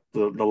talking about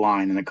the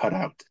line and the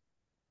cutout.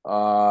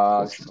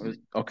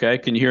 Okay.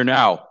 Can you hear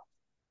now?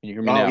 Can you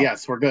hear me Oh now?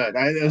 yes, we're good.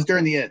 It was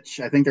during the itch.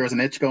 I think there was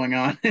an itch going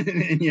on,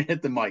 and you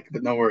hit the mic,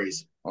 but no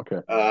worries. Okay.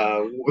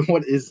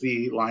 What is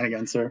the line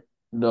again, sir?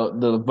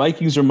 The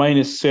Vikings are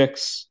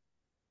 -6.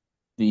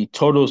 The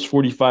total is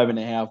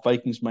 45.5.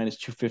 Vikings minus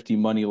 250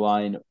 money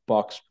line.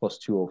 Bucks plus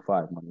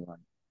 205 money line.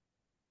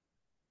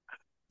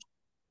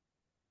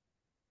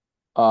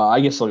 I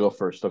guess I'll go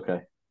first.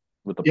 Okay.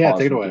 With the Yeah, pause.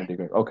 take it away.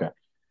 Okay.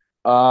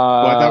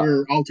 Well, I thought we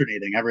were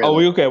alternating every other.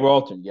 Okay. We're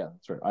alternating. Yeah,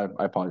 that's right.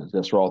 I apologize.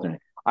 Yes, we're alternating.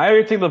 I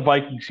already take the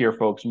Vikings here,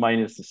 folks,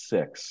 minus the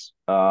 6.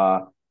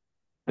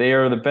 They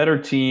are the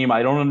better team.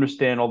 I don't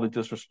understand all the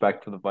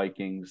disrespect for the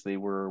Vikings. They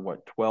were,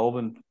 what,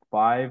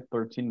 12-5,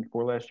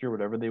 13-4 last year,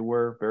 whatever they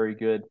were. Very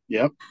good.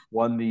 Yep.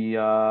 Won the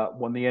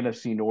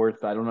NFC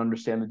North. I don't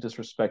understand the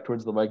disrespect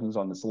towards the Vikings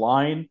on this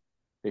line.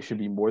 They should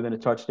be more than a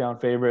touchdown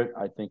favorite.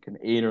 I think an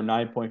 8 or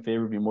 9 point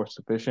favorite would be more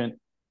sufficient.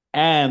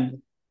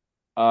 And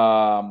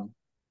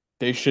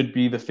they should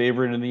be the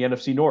favorite in the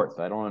NFC North.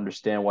 I don't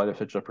understand why they're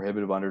such a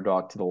prohibitive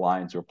underdog to the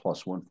Lions, who are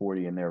plus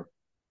 140, and they're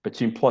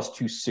between plus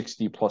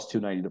 260, plus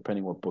 290,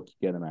 depending what book you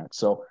get them at.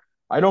 So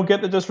I don't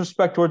get the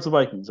disrespect towards the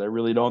Vikings. I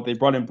really don't. They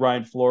brought in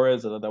Brian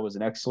Flores. I thought that was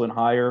an excellent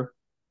hire.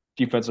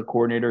 Defensive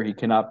coordinator. He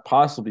cannot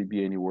possibly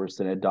be any worse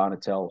than Ed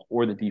Donatel,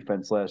 or the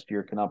defense last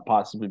year cannot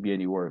possibly be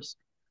any worse.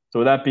 So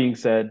with that being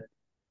said,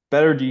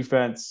 better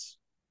defense.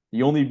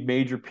 The only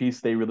major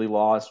piece they really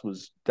lost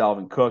was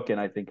Dalvin Cook, and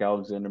I think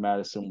Alexander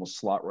Mattison will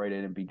slot right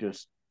in and be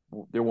just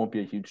 – there won't be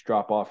a huge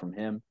drop-off from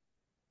him,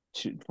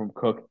 from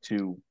Cook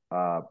to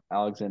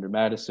Alexander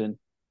Mattison.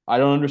 I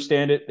don't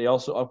understand it. They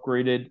also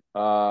upgraded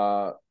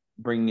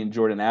bringing in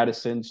Jordan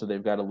Addison, so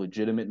they've got a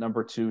legitimate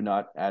number 2,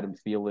 not Adam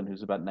Thielen,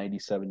 who's about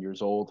 97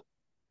 years old,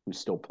 who's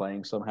still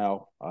playing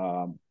somehow.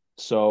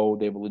 So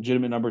they have a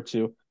legitimate number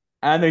 2.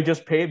 And they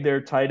just paid their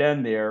tight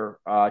end there,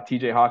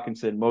 TJ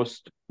Hawkinson,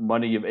 most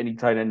money of any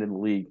tight end in the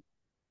league.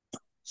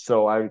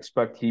 So I would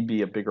expect he'd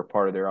be a bigger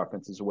part of their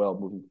offense as well,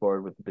 moving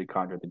forward with the big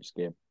contract they just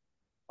gave.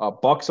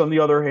 Bucks, on the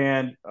other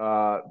hand,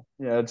 I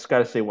just got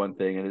to say one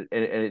thing,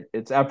 and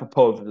it's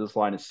apropos that this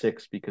line is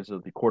 6 because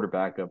of the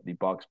quarterback of the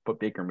Bucks, but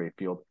Baker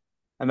Mayfield,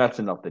 and that's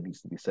enough that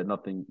needs to be said.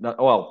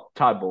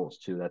 Todd Bowles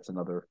too. That's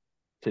another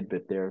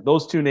tidbit there.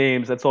 Those 2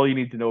 names. That's all you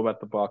need to know about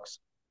the Bucks.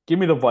 Give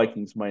me the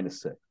Vikings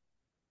 -6.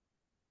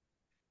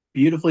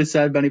 Beautifully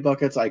said, Benny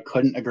Buckets. I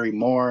couldn't agree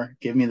more.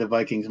 Give me the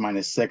Vikings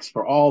 -6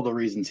 for all the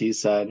reasons he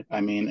said.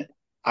 I mean,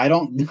 I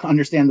don't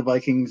understand the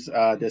Vikings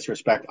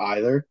disrespect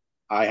either.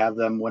 I have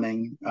them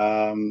winning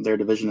their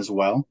division as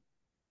well.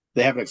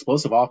 They have an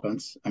explosive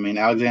offense. I mean,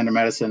 Alexander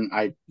Mattison,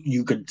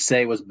 you could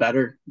say was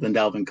better than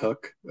Dalvin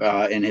Cook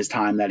in his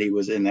time that he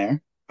was in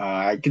there.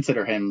 I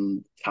consider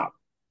him top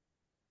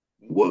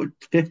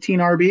 15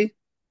 RB,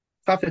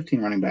 top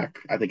 15 running back.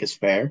 I think is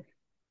fair.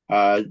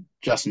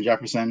 Justin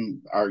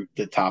Jefferson are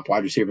the top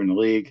wide receiver in the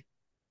league.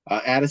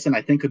 Addison,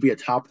 I think, could be a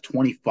top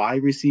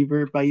 25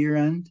 receiver by year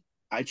end.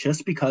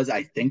 Just because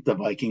I think the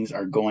Vikings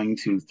are going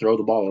to throw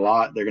the ball a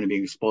lot. They're going to be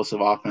an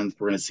explosive offense.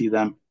 We're going to see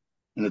them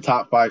in the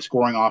top five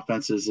scoring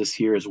offenses this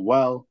year as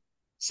well.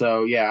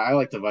 So yeah, I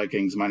like the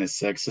Vikings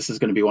 -6. This is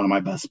going to be one of my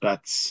best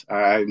bets.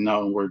 I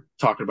know we're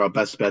talking about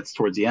best bets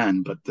towards the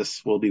end, but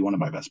this will be one of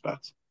my best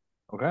bets.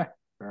 Okay,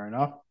 fair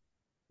enough.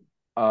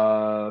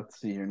 Let's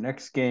see here.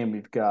 Next game,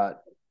 we've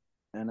got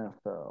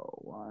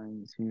NFL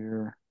lines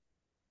here.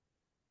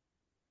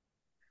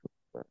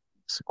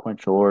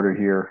 Sequential order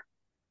here.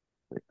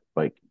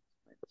 Vikings.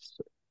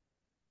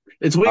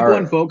 It's week All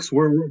one, right. folks.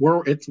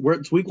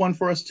 It's week one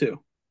for us too.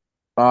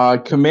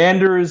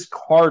 Commanders,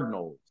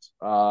 Cardinals.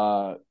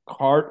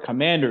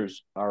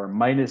 Commanders are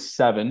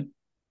 -7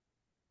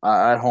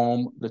 at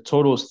home. The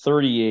total is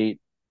 38.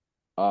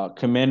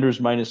 Commanders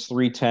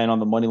 -310 on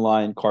the money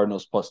line.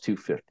 Cardinals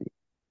 +250.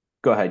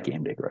 Go ahead,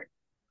 game day, Greg.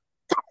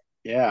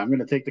 Yeah, I'm going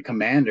to take the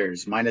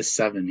Commanders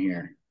 -7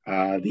 here.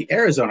 The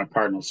Arizona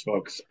Cardinals,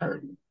 folks,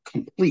 are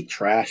complete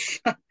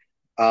trash.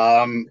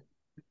 um,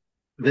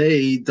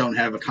 they don't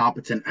have a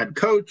competent head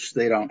coach.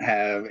 They don't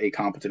have a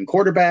competent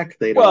quarterback.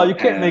 They Well, you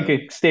don't can't make have.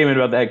 a statement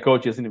about the head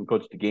coach. He hasn't even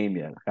coached the game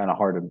yet. It's kind of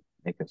hard to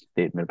make a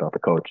statement about the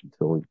coach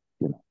until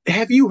you know.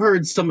 Have you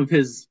heard some of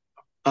his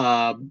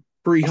uh,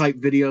 free hype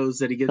videos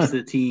that he gives to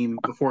the team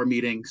before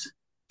meetings?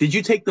 Did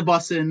you take the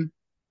bus in?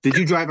 Did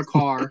you drive a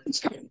car?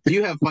 Do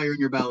you have fire in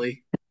your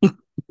belly?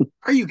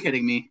 Are you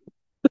kidding me?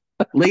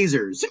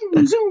 Laser,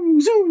 zoom,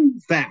 zoom, zoom,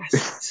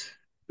 fast.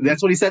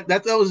 That's what he said.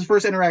 That was his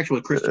first interaction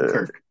with Christian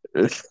Kirk.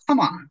 Come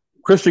on.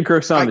 Christian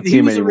Kirk's not on the He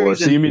team was the anymore,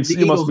 so reason you the must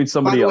Eagles, mean by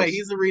somebody the way, else.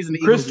 he's the reason the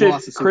Eagles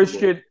lost the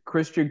Super Bowl.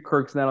 Christian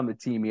Kirk's not on the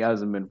team. He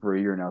hasn't been for a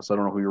year now, so I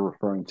don't know who you're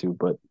referring to,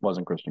 but it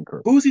wasn't Christian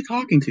Kirk. Who was he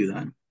talking to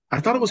then? I I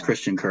thought it don't was know.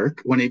 Christian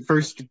Kirk when he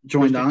first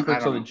joined Christian on. I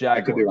Kirk's don't on the know.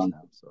 I could be Jaguars wrong.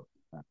 now, so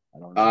I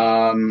don't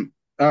know.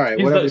 All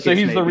right. Whatever the case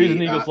He's may the reason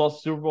be. the Eagles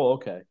lost the Super Bowl.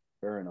 Okay,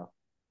 fair enough.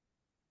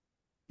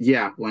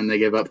 Yeah, when they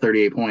gave up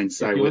 38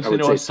 points, If I you would I listen would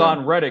to say so.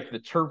 Hassan Reddick, the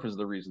turf is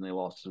the reason they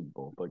lost the Super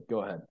Bowl. But go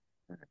ahead.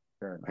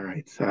 Fair All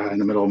enough. right, in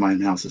the middle of my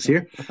analysis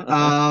here.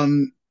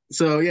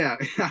 So yeah,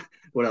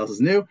 what else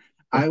is new?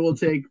 I will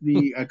take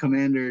the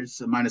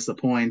Commanders minus the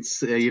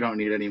points. You don't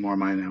need any more of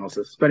my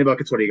analysis. Benny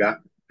Buckets, what do you got?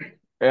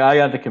 Yeah, I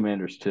got the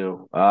Commanders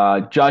too.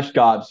 Josh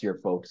Dobbs here,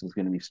 folks, is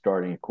going to be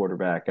starting at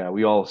quarterback.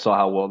 We all saw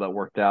how well that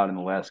worked out in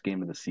the last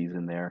game of the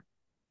season there,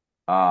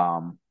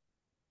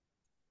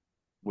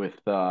 with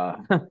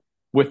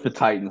with the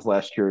Titans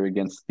last year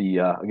against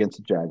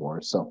the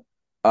Jaguars. So,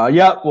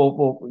 yeah,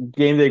 well,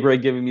 game day,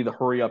 Greg, giving me the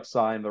hurry up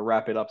sign, the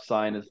wrap it up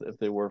sign, as if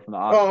they were from the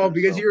Oh, Oscars.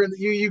 because So,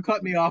 you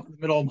cut me off in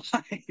the middle of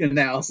my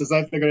analysis.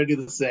 I figured I'd do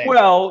the same,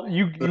 well, but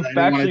you I didn't want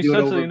to actually do it said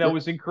over. something that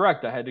was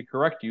incorrect. I had to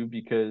correct you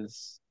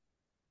because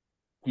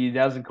he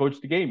hasn't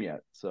coached the game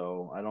yet.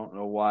 So I don't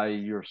know why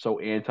you're so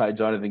anti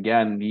Jonathan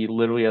Gannon. He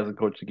literally hasn't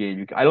coached the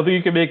game. I don't think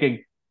you can make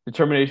a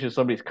determination if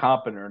somebody's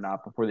competent or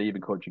not before they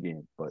even coach a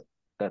game. But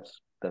that's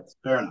that's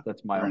Fair enough.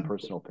 that's my Fair own enough.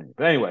 personal opinion.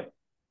 But anyway,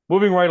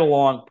 moving right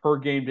along, per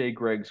game day,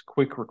 Greg's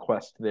quick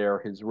request there,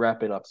 his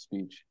wrap it up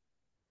speech.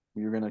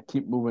 We're gonna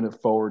keep moving it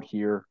forward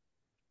here.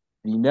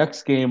 The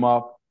next game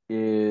up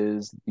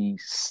is the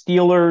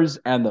Steelers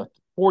and the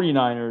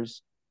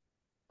 49ers.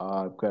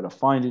 I've got to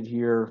find it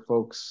here,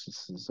 folks.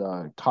 This is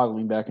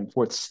toggling back and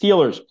forth.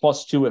 Steelers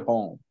 +2 at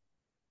home.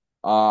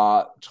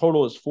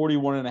 Total is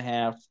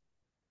 41.5.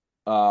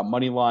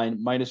 Money line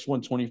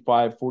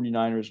 -125.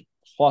 49ers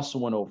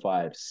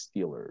 +105.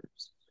 Steelers.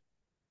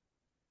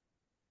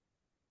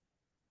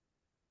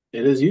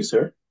 It is you,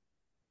 sir.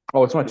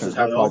 Oh, it's my This is turn.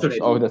 I how the apologize.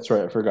 alternate Oh, moves. that's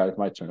right. I forgot. It's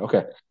my turn.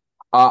 Okay.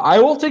 I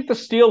will take the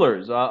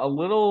Steelers. A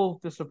little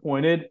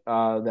disappointed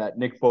that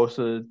Nick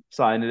Bosa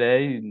signed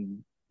today,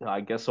 and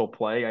I guess he'll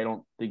play. I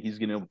don't think he's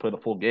going to play the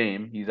full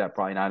game.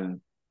 Probably not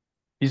in.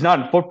 He's not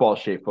in football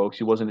shape, folks.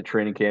 He wasn't at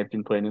training camp,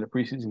 didn't play in the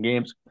preseason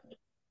games.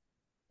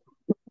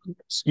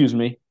 Excuse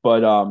me,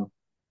 but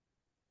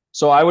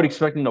so I would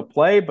expect him to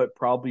play, but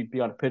probably be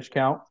on a pitch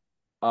count.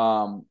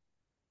 Um,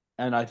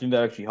 and I think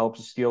that actually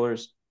helps the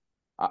Steelers.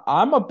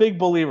 I'm a big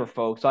believer,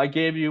 folks. I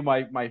gave you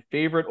my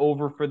favorite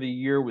over for the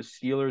year was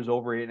Steelers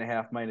over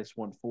 8.5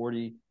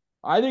 -140.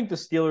 I think the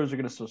Steelers are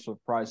going to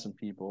surprise some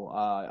people.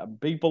 I'm a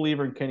big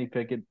believer in Kenny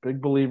Pickett,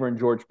 big believer in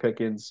George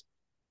Pickens,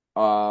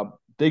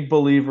 big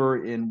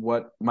believer in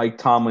what Mike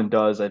Tomlin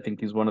does. I think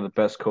he's one of the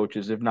best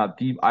coaches, if not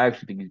the. I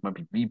actually think he might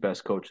be the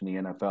best coach in the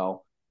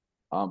NFL.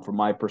 From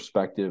my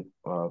perspective,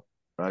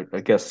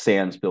 I guess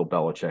sans Bill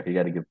Belichick. You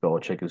got to give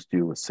Belichick his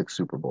due with 6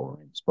 Super Bowl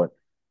rings,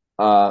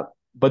 uh,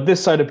 but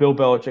this side of Bill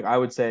Belichick, I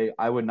would say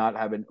I would not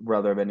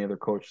rather have any other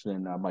coach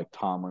than Mike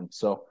Tomlin.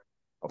 So,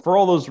 for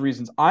all those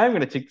reasons, I'm going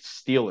to take the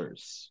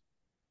Steelers.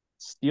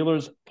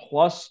 Steelers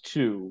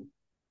 +2.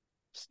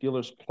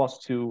 Steelers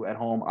 +2 at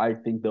home. I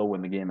think they'll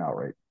win the game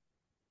outright.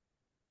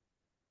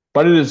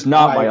 But it is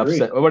not I my agree.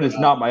 upset. But it's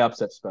not my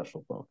upset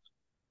special, folks.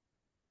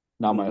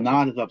 Not It is my upset.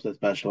 not his upset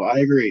special. I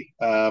agree.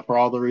 For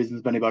all the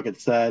reasons Benny Bucket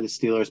said,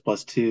 Steelers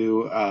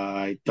 +2.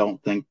 I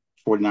don't think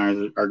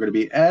 49ers are going to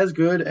be as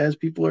good as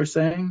people are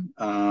saying.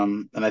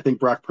 And I think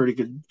Brock Purdy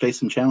could face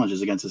some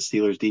challenges against the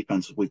Steelers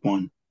defense week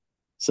one.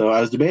 So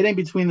I was debating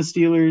between the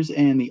Steelers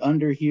and the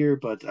under here,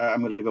 but I'm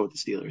going to go with the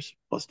Steelers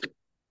 +2.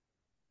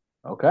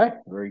 Okay,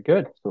 very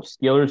good. So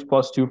Steelers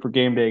 +2 for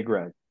game day,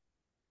 Greg.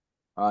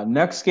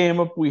 Next game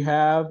up we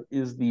have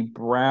is the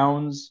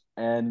Browns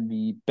and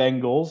the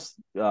Bengals.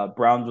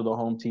 Browns are the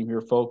home team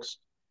here, folks.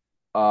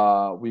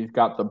 We've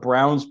got the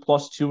Browns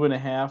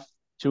 +2.5,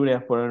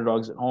 2.5 point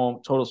underdogs at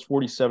home. Totals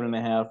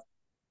 47.5.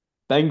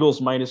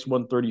 Bengals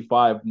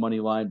 -135 money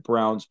line.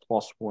 Browns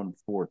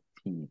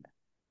 +114.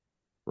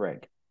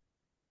 Greg.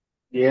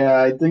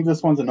 Yeah, I think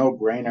this one's a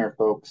no-brainer,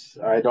 folks.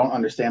 I don't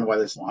understand why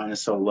this line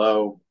is so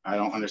low. I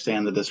don't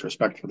understand the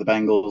disrespect for the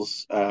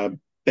Bengals.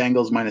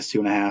 Bengals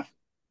 -2.5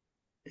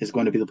 is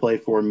going to be the play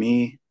for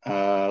me.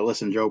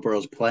 Listen, Joe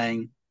Burrow's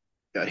playing.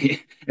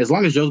 As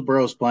long as Joe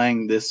Burrow's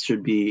playing, this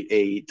should be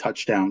a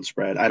touchdown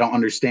spread. I don't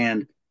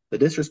understand the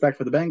disrespect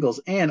for the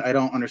Bengals, and I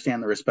don't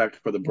understand the respect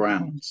for the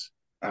Browns.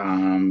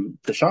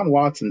 Deshaun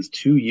Watson's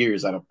 2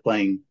 years out of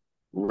playing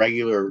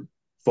regular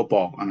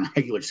football on a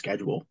regular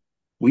schedule.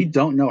 We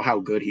don't know how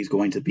good he's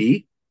going to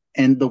be,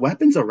 and the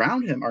weapons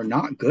around him are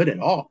not good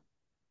at all.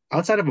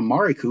 Outside of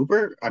Amari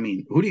Cooper, I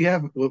mean, who do you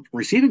have with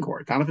receiving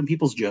core? Donovan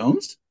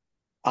Peoples-Jones.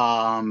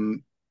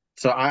 Um,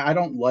 so I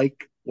don't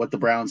like what the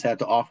Browns have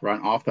to offer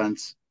on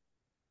offense.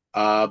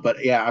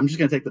 But yeah, I'm just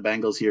gonna take the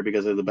Bengals here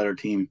because they're the better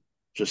team,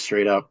 just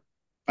straight up.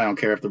 I don't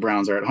care if the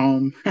Browns are at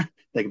home;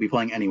 they could be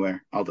playing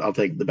anywhere. I'll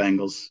take the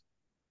Bengals.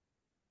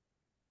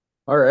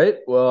 All right.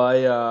 Well,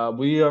 I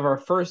we have our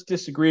first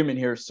disagreement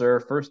here,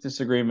 sir. First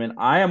disagreement.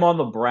 I am on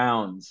the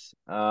Browns.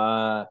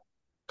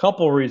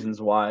 Couple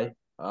reasons why.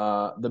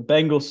 The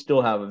Bengals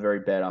still have a very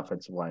bad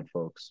offensive line,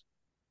 folks.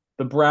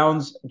 The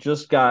Browns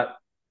just got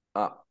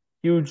uh,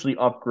 hugely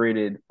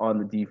upgraded on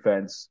the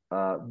defense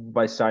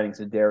by signing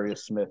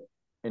Darius Smith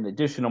in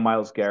addition to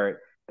Myles Garrett.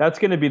 That's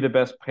going to be the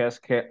best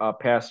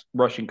pass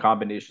rushing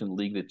combination in the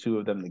league, the two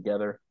of them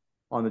together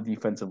on the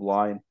defensive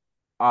line.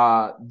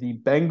 The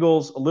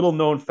Bengals, a little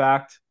known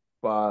fact,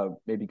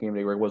 maybe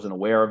GameDay Greg wasn't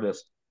aware of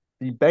this.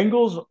 The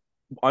Bengals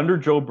under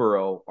Joe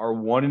Burrow are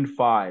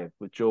 1-5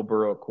 with Joe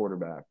Burrow at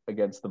quarterback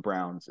against the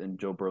Browns in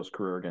Joe Burrow's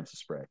career against the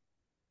spread.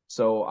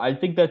 So I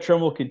think that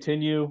trend will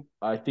continue.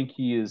 I think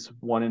he is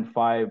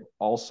 1-5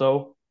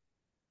 also,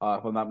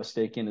 if I'm not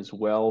mistaken, as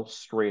well,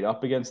 straight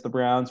up against the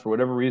Browns. For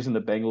whatever reason,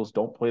 the Bengals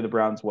don't play the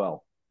Browns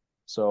well.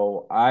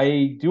 So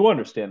I do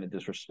understand the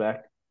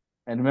disrespect.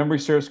 And if memory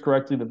serves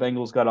correctly, the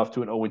Bengals got off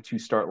to an 0-2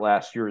 start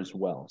last year as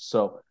well.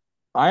 So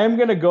I am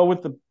going to go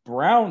with the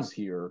Browns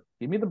here.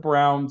 Give me the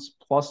Browns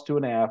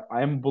 +2.5.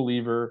 I am a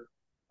believer.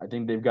 I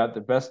think they've got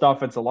the best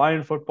offensive line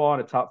in football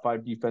and a top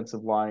 5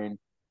 defensive line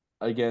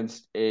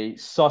against a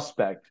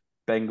suspect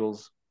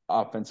Bengals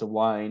offensive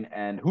line.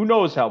 And who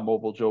knows how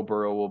mobile Joe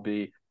Burrow will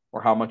be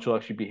or how much he'll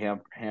actually be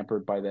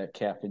hampered by that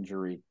calf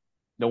injury.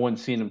 No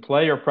one's seen him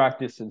play or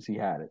practice since he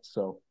had it.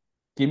 So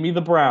give me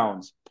the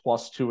Browns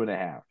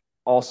 +2.5.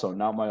 Also,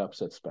 not my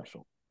upset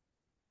special.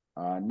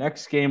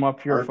 Next game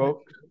up here, Perfect.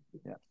 folks.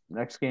 Yeah,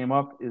 next game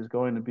up is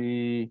going to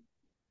be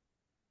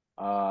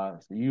so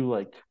you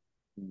like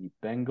the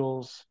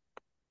Bengals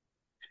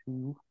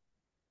to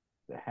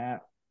the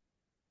half.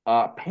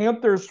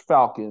 Panthers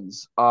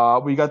Falcons.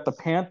 We got the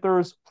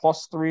Panthers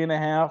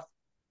 +3.5.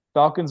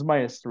 Falcons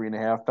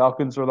 -3.5.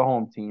 Falcons are the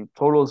home team.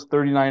 Total is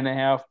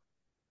 39.5.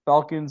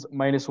 Falcons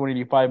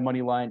 -185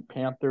 money line.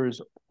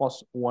 Panthers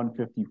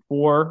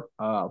 +154.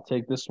 I'll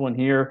take this one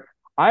here.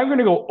 I'm going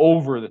to go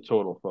over the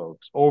total,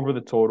 folks. Over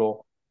the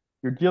total.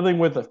 You're dealing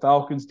with a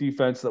Falcons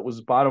defense that was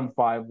bottom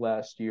 5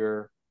 last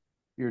year.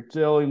 You're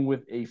dealing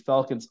with a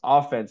Falcons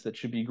offense that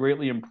should be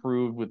greatly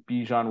improved with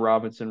Bijan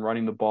Robinson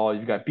running the ball.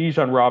 You've got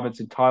Bijan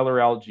Robinson,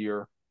 Tyler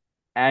Algier,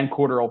 and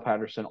Cordell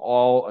Patterson,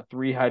 all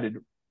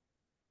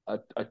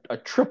a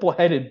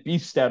triple-headed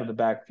beast out of the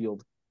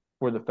backfield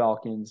for the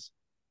Falcons.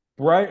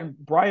 Brian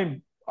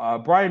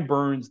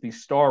Burns, the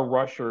star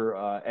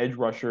rusher, edge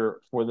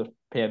rusher for the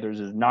Panthers,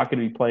 is not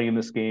going to be playing in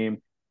this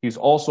game. He's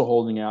also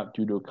holding out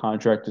due to a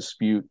contract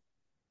dispute.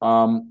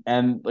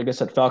 And like I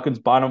said, Falcons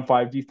bottom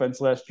 5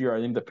 defense last year.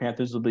 I think the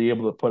Panthers will be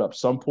able to put up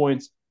some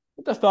points. I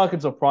think the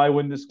Falcons will probably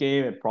win this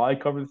game and probably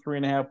cover the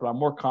 3.5, but I'm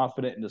more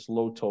confident in this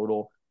low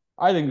total.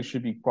 I think it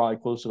should be probably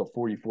closer to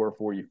 44,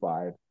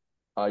 45.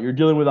 You're not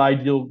dealing with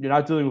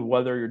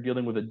weather, you're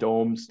dealing with a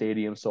dome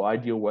stadium, so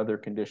ideal weather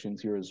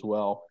conditions here as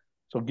well.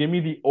 So give me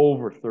the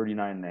over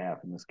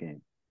 39.5 in this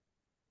game.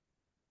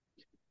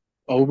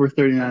 Over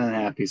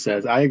 39.5, he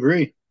says. I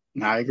agree.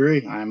 I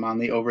agree. I'm on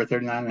the over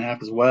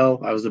 39.5 as well.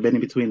 I was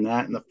debating between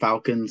that and the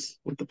Falcons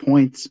with the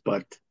points,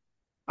 but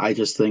I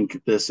just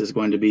think this is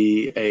going to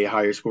be a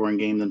higher scoring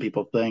game than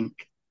people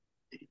think.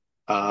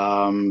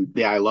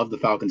 Yeah, I love the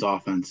Falcons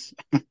offense.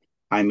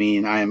 I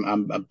mean,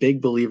 I'm a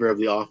big believer of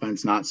the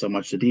offense, not so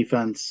much the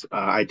defense.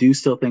 I do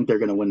still think they're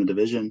going to win the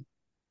division,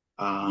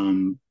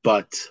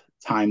 but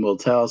time will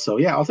tell. So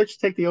yeah, I'll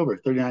just take the over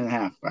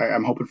 39.5.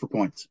 I'm hoping for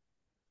points.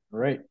 All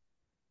right.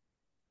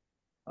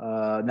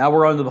 Now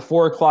we're on to the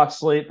 4 o'clock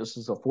slate. This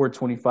is a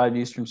 4:25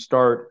 Eastern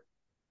start.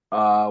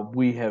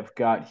 We have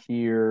got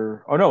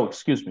here. Oh no,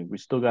 excuse me. We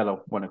still got a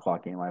 1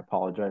 o'clock game. I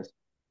apologize.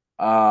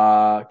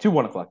 Two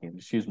 1 o'clock games,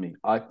 excuse me.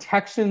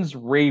 Texans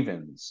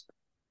Ravens.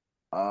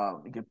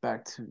 Let me get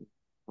back to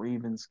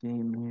Ravens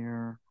game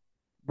here.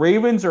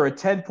 Ravens are a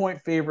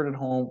 10-point favorite at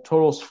home.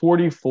 Totals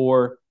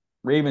 44.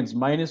 Ravens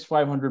minus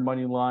 500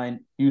 money line.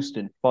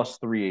 Houston plus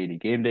 380.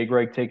 Game day,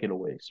 Greg, take it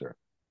away, sir.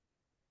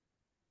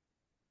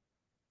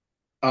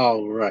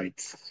 All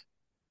right.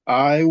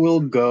 I will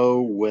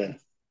go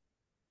with,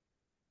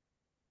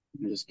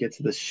 let me just get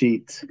to the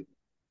sheet.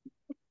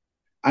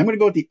 I'm going to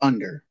go with the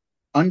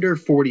under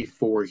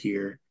 44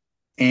 here.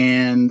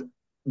 And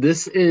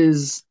this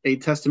is a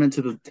testament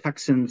to the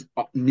Texans'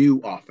 new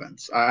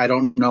offense. I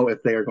don't know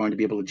if they are going to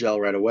be able to gel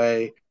right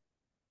away.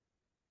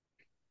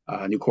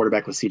 New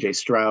quarterback with CJ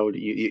Stroud.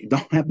 You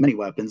don't have many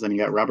weapons. I mean,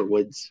 you got Robert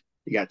Woods,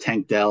 you got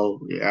Tank Dell,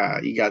 you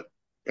got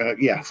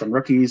some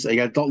rookies. You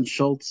got Dalton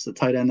Schultz, the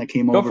tight end that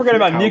came Don't over forget from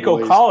the about Nico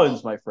Cowboys.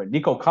 Collins, my friend.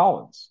 Nico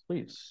Collins,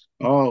 please.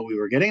 Oh, we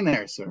were getting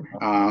there, sir.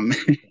 Uh,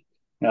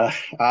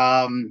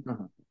 um,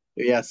 Mhm.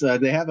 yes,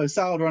 they have a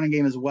solid running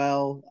game as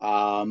well.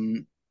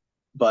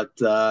 But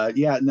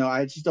yeah, no,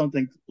 I just don't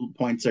think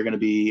points are going to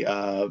be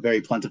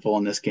very plentiful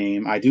in this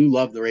game. I do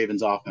love the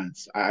Ravens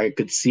offense. I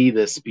could see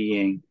this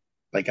being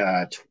like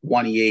a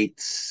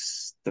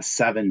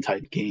 28-7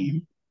 type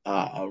game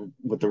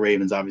with the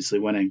Ravens obviously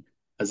winning.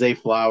 Zay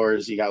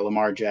Flowers, you got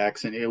Lamar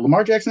Jackson.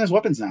 Lamar Jackson has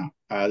weapons now.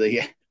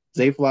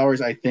 Zay Flowers,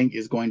 I think,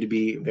 is going to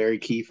be very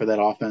key for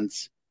that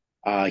offense.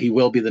 He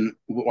will be the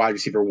wide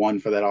receiver one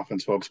for that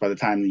offense, folks, by the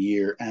time the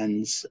year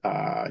ends.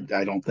 I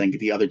don't think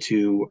the other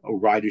two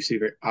wide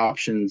receiver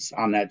options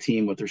on that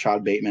team with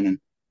Rashad Bateman and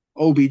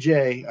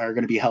OBJ are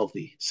going to be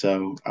healthy.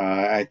 So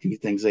I do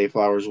think Zay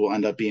Flowers will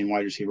end up being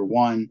wide receiver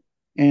one.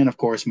 And of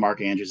course, Mark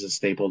Andrews is a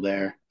staple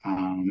there,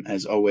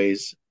 as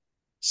always.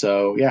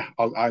 So yeah,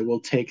 I will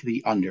take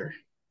the under.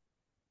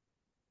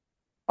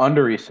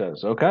 Under, he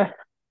says. Okay.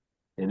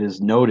 It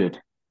is noted.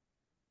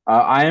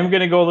 I am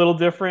going to go a little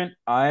different.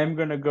 I am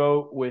going to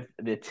go with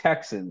the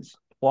Texans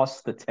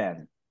plus the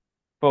 10.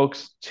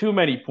 Folks, too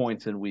many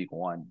points in week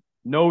one.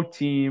 No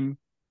team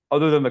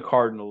other than the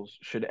Cardinals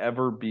should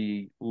ever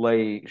be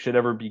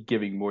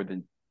giving more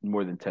than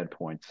 10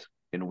 points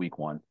in week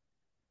one.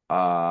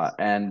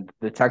 And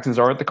the Texans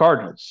aren't the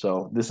Cardinals.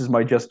 So this is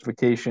my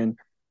justification.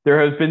 There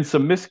have been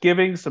some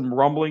misgivings, some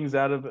rumblings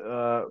out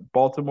of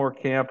Baltimore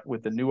camp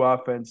with the new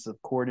offensive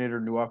coordinator,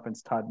 new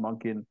offense Todd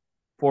Monken,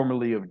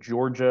 formerly of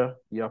Georgia,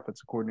 the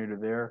offensive coordinator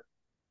there,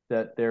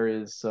 that there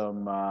is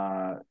some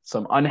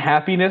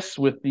unhappiness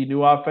with the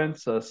new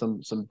offense,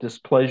 some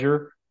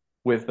displeasure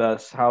with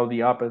us how the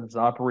offense is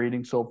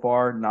operating so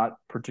far, not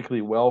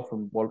particularly well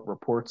from what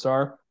reports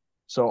are.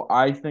 So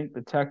I think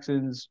the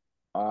Texans,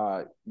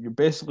 you're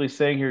basically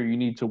saying here you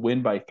need to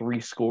win by 3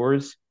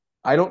 scores.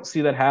 I don't see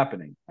that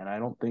happening, and I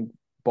don't think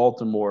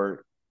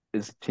Baltimore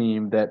is a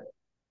team that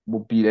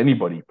will beat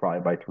anybody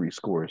probably by 3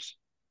 scores,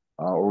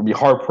 or will be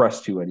hard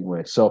pressed to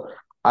anyway. So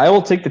I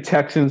will take the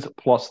Texans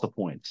plus the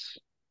points.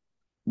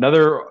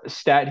 Another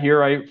stat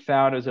here I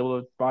found, I was able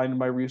to find in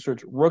my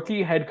research: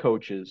 rookie head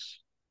coaches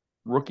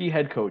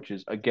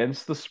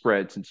against the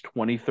spread since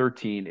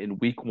 2013 in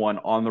week one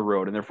on the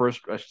road. In their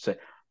first, I should say,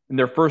 in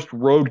their first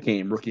road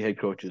game, rookie head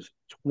coaches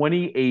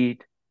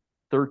 28,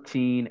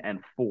 13, and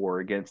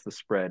 4 against the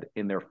spread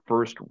in their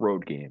first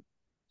road game.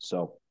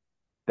 So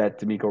that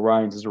D'Amico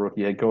Ryans is a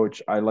rookie head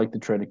coach. I like the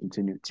trend to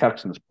continue.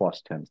 Texans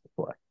plus 10s to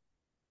play.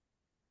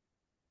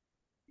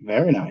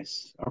 Very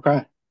nice.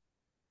 Okay.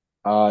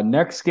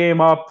 Next game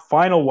up,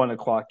 final 1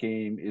 o'clock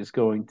game is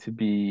going to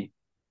be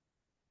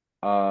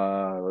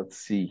let's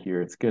see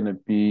here. It's going to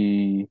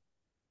be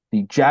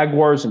the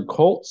Jaguars and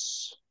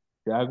Colts.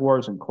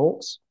 Jaguars and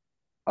Colts.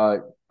 Uh,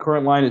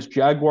 Current line is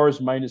Jaguars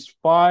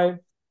 -5.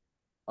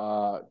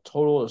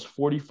 Total is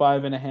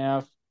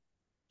 45.5.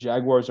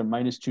 Jaguars are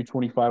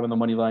 -225 on the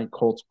money line.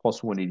 Colts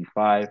plus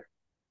 185.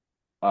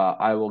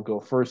 I will go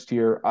first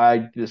here.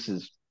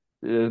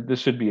 This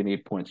should be an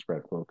 8-point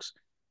spread, folks.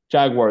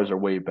 Jaguars are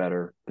way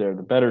better. They're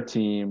the better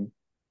team,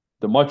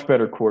 the much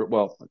better quarter.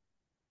 Well,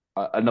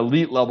 an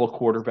elite level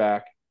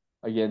quarterback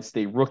against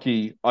a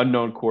rookie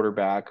unknown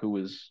quarterback who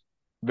was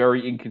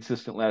very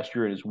inconsistent last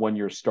year in his 1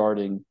 year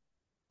starting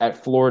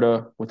at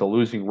Florida with a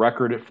losing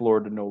record at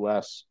Florida, no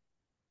less.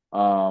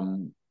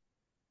 Um,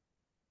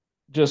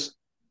 just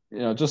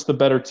just the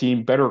better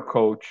team, better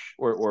coach,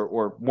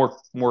 or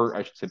more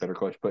I should say better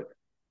coach, but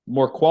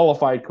more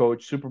qualified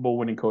coach, Super Bowl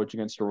winning coach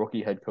against a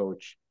rookie head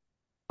coach.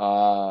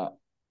 Uh,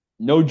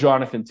 no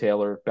Jonathan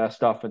Taylor,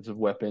 best offensive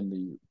weapon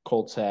the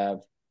Colts have.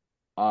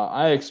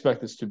 I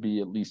expect this to be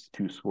at least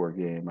a 2-score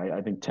game.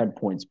 I think 10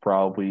 points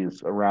probably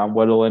is around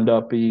what it'll end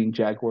up being.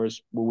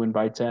 Jaguars will win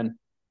by 10,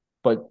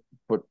 but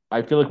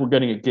I feel like we're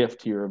getting a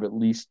gift here of at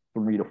least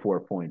 3 to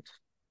 4 points.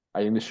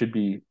 I think this should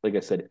be, like I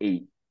said,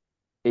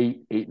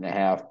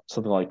 8.5,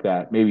 something like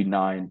that, maybe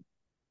 9.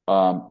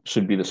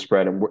 Should be the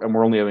spread, and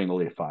we're only having a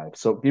late 5.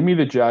 So give me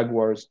the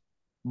Jaguars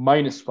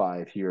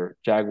 -5 here.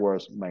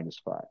 Jaguars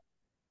 -5.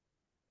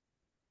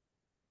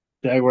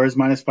 Jaguars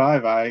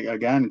 -5. I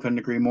again couldn't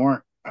agree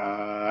more.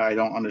 I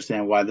don't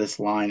understand why this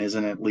line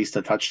isn't at least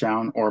a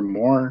touchdown or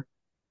more.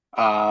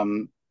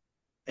 Um,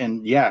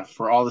 and yeah,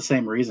 for all the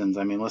same reasons.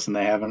 I mean, listen,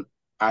 they haven't.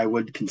 I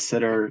would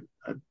consider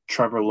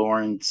Trevor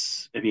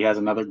Lawrence, if he has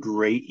another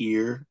great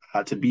year,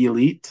 to be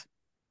elite.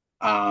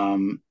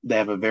 They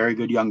have a very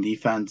good young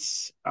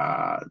defense.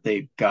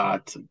 They've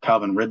got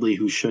Calvin Ridley,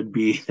 who should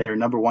be their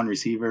number one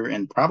receiver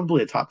and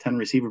probably a top 10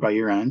 receiver by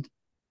year end.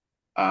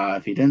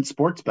 If he didn't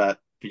sports bet,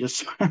 if he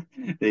just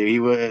we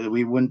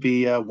wouldn't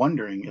be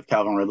wondering if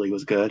Calvin Ridley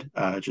was good.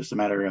 It's just a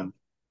matter of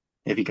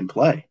if he can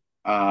play.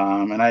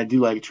 And I do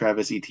like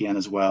Travis Etienne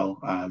as well.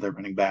 They're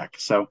running back.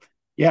 So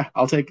yeah,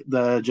 I'll take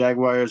the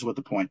Jaguars with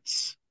the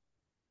points.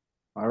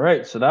 All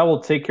right, so that will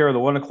take care of the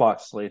 1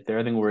 o'clock slate there.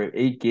 I think we're at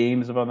 8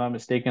 games, if I'm not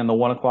mistaken, on the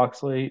 1 o'clock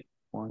slate.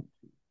 One,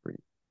 two, three.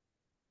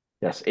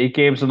 Yes, 8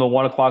 games on the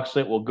 1 o'clock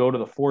slate. We'll go to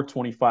the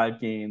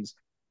 425 games.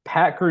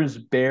 Packers,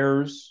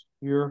 Bears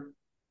here.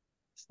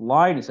 This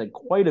line has had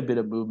quite a bit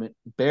of movement.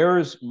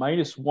 Bears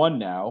 -1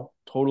 now.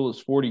 Total is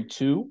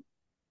 42.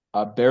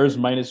 Bears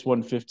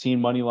 -115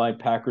 money line.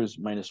 Packers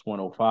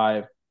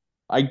 -105.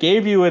 I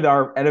gave you in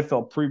our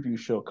NFL preview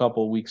show a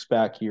couple of weeks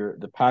back here.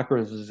 The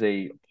Packers is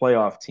a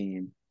playoff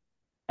team.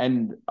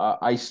 And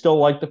I still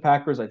like the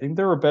Packers. I think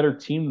they're a better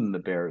team than the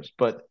Bears,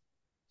 but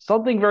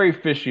something very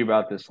fishy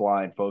about this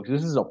line, folks.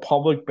 This is a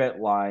public bet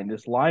line.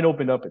 This line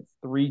opened up at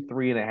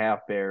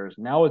 3.5 Bears.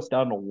 Now it's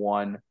down to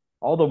 1.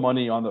 All the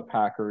money on the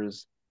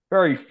Packers.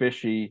 Very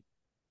fishy.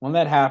 When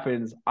that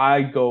happens,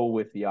 I go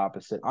with the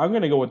opposite. I'm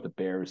going to go with the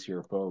Bears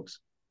here, folks.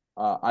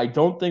 I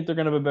don't think they're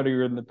going to have a better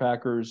year than the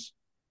Packers,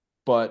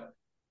 but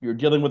you're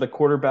dealing with a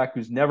quarterback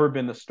who's never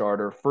been the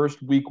starter,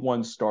 first week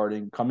one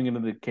starting, coming into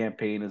the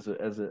campaign as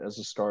a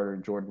starter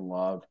in Jordan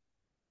Love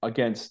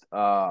against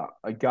a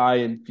guy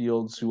in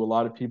Fields who a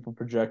lot of people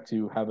project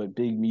to have a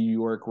big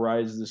meteoric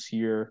rise this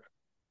year.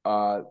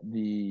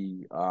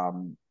 The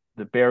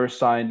Bears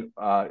signed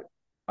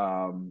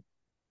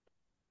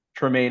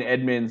Tremaine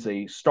Edmonds,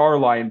 a star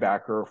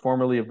linebacker,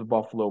 formerly of the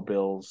Buffalo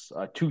Bills,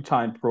 a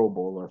two-time Pro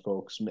Bowler,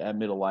 folks, at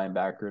middle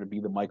linebacker to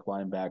be the Mike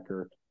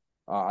linebacker.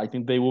 I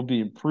think they will be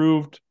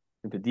improved.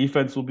 I think the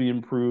defense will be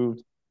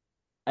improved.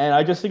 And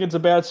I just think it's a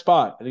bad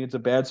spot. I think it's a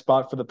bad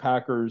spot for the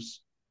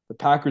Packers. The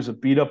Packers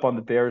have beat up on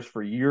the Bears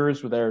for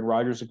years with Aaron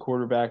Rodgers at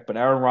quarterback, but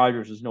Aaron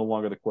Rodgers is no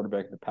longer the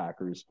quarterback of the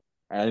Packers.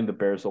 And I think the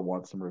Bears will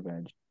want some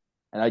revenge.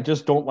 And I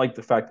just don't like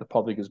the fact the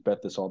public has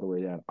bet this all the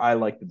way down. I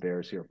like the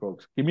Bears here,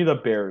 folks. Give me the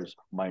Bears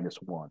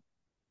 -1.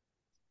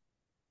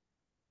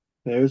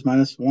 Bears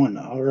 -1.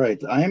 All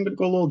right. I am going to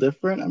go a little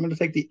different. I'm going to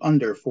take the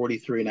under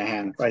 43 and a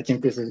half. I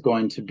think this is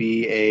going to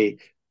be a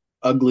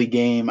ugly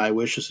game. I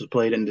wish this was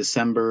played in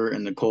December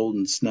in the cold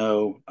and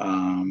snow.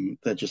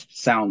 That just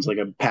sounds like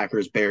a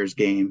Packers Bears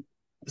game,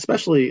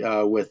 especially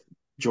with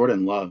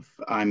Jordan Love.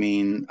 I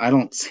mean, I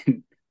don't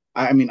see,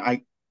 I mean,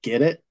 I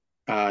get it.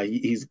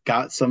 He's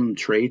got some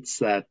traits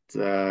that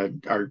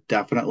are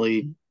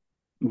definitely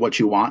what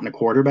you want in a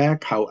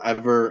quarterback.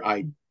 However,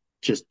 I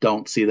just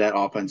don't see that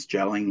offense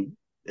gelling,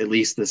 at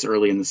least this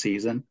early in the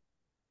season.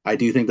 I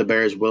do think the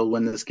Bears will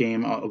win this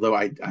game, although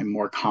I'm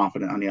more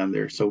confident on the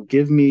under. So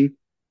give me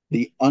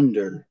the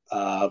under.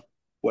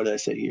 What did I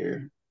say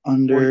here? 40,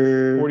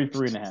 Under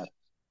 43 and a half.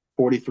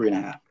 43 and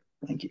a half.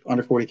 Thank you.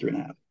 Under 43 and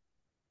a half.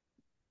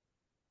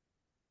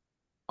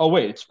 Oh,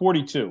 wait, it's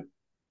 42.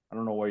 I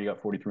don't know where you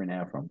got 43 and a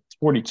half from. It's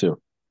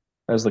 42.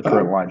 That's the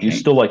current line. You Okay.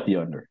 still like the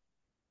under.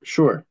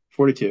 Sure.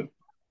 42.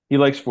 He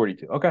likes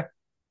 42. Okay.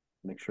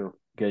 Make sure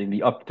getting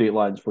the up-to-date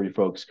lines for you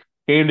folks.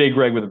 Game day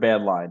Greg with a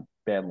bad line.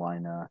 Bad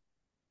line.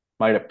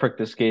 Might have pricked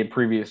this game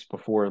previous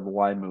before the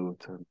line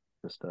moved.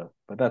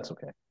 But that's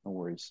okay. No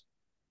worries.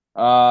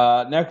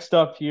 Next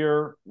up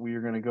here, we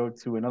are going to go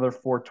to another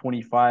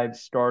 425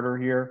 starter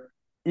here.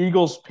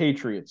 Eagles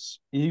Patriots.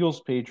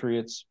 Eagles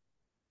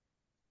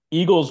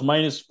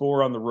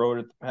 -4 on the road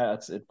at the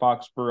Pats at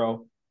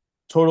Foxborough.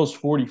 Totals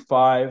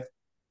 45.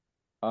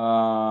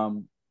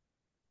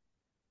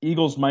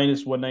 Eagles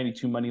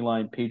 -192 money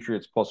line.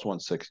 Patriots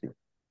 +160.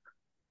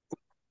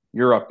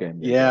 You're up, game.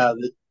 Yeah,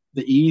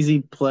 the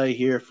easy play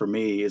here for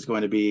me is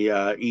going to be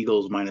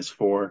Eagles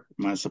 -4,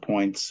 minus the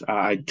points.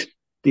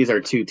 These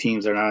are two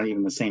teams that are not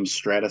even the same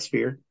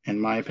stratosphere, in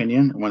my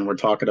opinion, when we're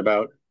talking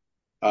about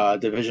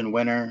division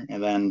winner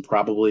and then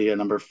probably a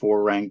number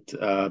 4 ranked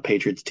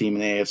Patriots team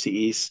in the AFC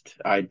East.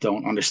 I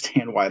don't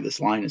understand why this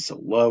line is so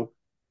low.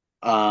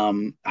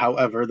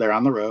 However, they're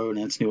on the road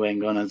and it's New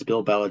England and it's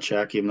Bill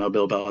Belichick, even though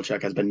Bill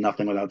Belichick has been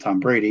nothing without Tom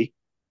Brady.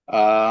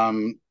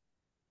 But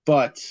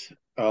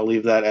I'll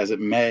leave that as it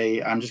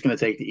may. I'm just going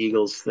to take the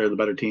Eagles. They're the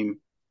better team.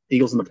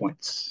 Eagles and the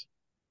points.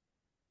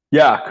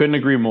 Yeah, couldn't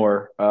agree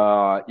more.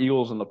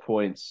 Eagles and the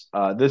points.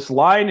 This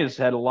line has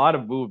had a lot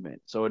of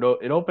movement. So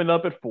it opened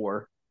up at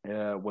 4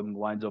 when the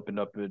lines opened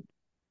up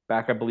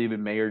back, I believe,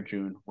 in May or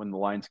June when the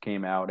lines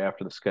came out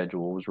after the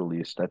schedule was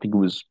released. I think it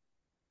was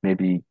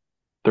maybe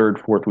third,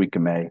 fourth week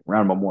of May,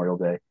 around Memorial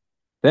Day.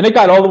 Then it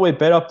got all the way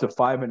bet up to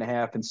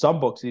 5.5, and some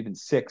books even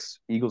 6,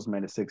 Eagles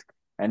 -6.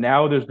 And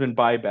now there's been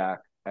buyback,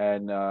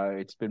 and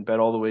it's been bet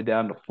all the way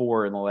down to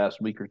 4 in the last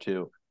week or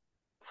two.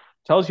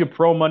 Tells you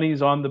pro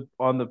money's on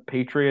the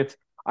Patriots.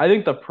 I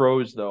think the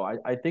pros though.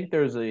 I think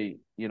there's a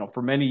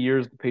for many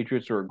years the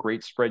Patriots are a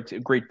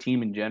great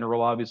team in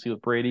general. Obviously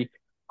with Brady,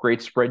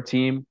 great spread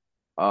team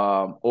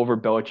over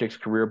Belichick's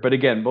career. But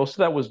again, most of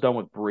that was done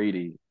with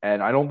Brady,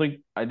 and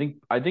I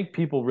think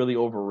people really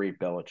overrate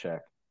Belichick,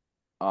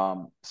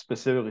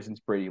 specifically since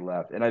Brady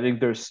left. And I think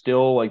there's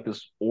still like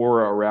this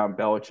aura around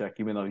Belichick,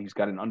 even though he's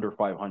got an under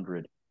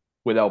 500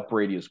 without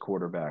Brady as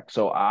quarterback.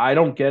 So I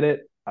don't get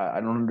it.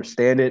 I don't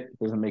understand it.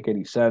 It doesn't make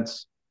any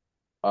sense.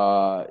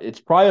 It's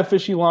probably a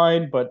fishy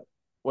line, but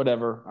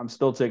whatever. I'm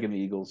still taking the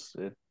Eagles.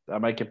 I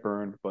might get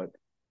burned, but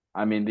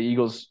I mean the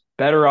Eagles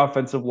better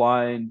offensive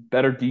line,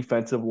 better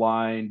defensive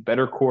line,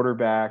 better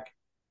quarterback,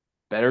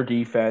 better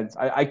defense.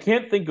 I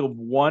can't think of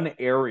one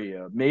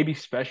area, maybe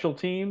special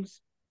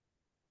teams,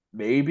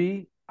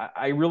 maybe.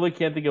 I really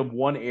can't think of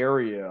one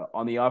area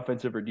on the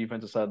offensive or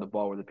defensive side of the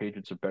ball where the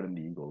Patriots are better than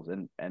the Eagles.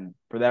 And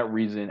for that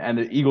reason, and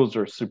the Eagles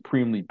are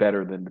supremely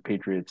better than the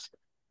Patriots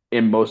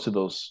in most of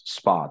those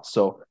spots.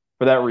 So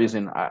for that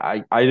reason,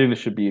 I think this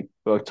should be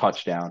a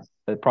touchdown.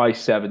 Probably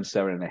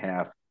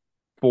 7.5.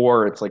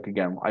 4, it's like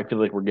again, I feel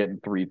like we're getting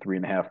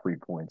 3.5 free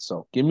points.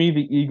 So give me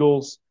the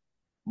Eagles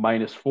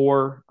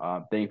 -4.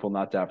 Thankful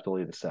not to have to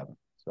lay the 7.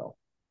 So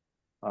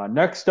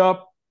next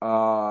up,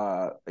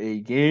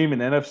 a game,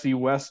 an NFC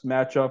West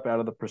matchup out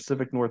of the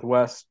Pacific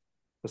Northwest,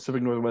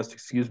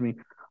 excuse me.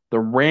 The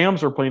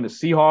Rams are playing the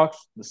Seahawks.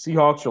 The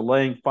Seahawks are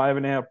laying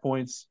 5.5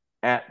 points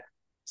at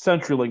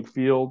CenturyLink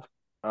Field,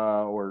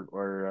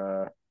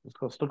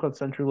 it's still called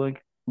CenturyLink,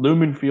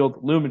 Lumen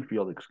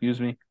Field, excuse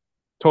me.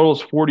 Total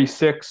is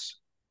 46.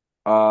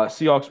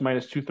 Seahawks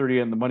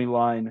 -230 on the money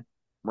line.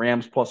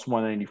 Rams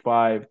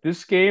 +195.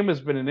 This game has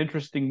been an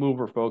interesting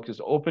mover, folks. It's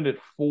opened at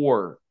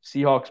 4.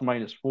 Seahawks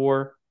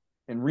 -4.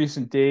 In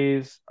recent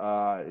days, it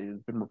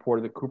has been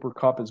reported that Cooper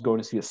Kupp is going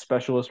to see a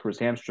specialist for his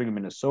hamstring in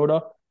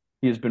Minnesota.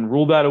 He has been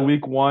ruled out of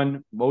week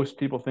 1. Most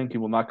people think he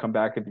will not come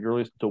back at the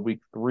earliest until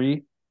week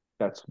 3.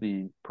 That's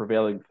the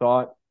prevailing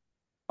thought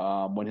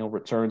when he'll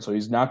return. So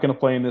he's not going to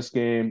play in this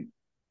game.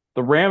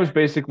 The Rams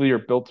basically are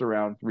built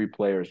around 3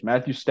 players: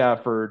 Matthew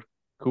Stafford,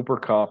 Cooper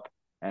Kupp,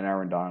 and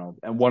Aaron Donald,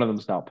 and one of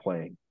them's not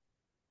playing.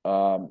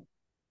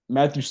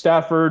 Matthew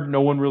Stafford,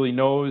 no one really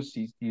knows.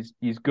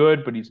 He's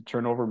good, but he's a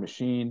turnover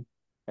machine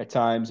at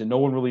times, and no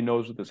one really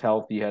knows with his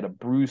health. He had a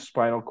bruised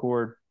spinal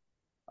cord,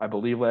 I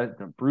believe,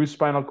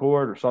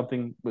 or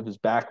something with his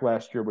back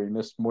last year, where he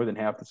missed more than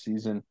half the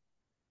season.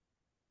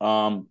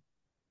 I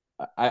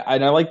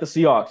like the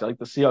Seahawks. I like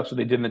the Seahawks what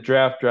they did in the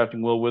draft,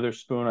 drafting Will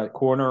Witherspoon at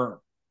corner,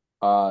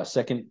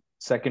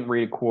 second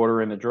rated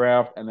quarter in the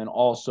draft, and then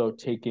also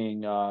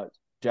taking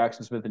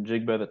Jackson Smith and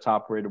Jigba, the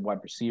top rated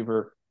wide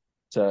receiver,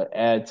 to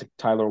add to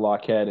Tyler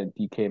Lockett and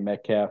DK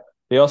Metcalf.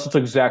 They also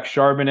took Zach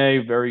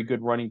Charbonnet, very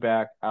good running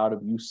back out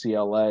of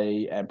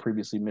UCLA and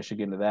previously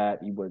Michigan to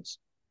that. He was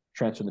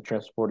transferred the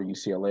transfer portal to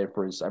UCLA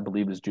for his, I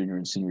believe, his junior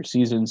and senior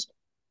seasons.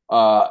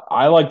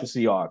 I like the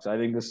Seahawks. I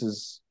think this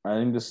is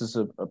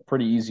a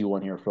pretty easy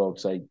one here,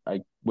 folks. I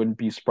wouldn't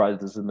be surprised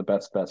if this is the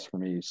best bets for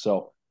me.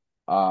 So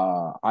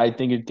I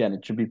think again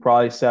it should be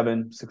probably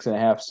 7,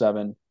 6.5,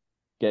 7,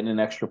 getting an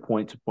extra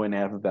point to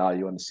 1.5 of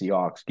value on the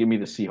Seahawks. Give me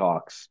the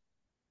Seahawks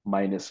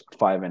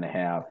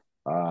 -5.5.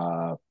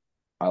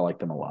 I like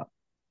them a lot.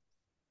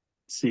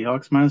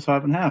 Seahawks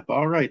 -5.5.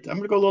 All right. I'm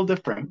going to go a little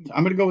different.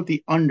 I'm going to go with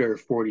the under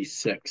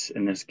 46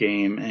 in this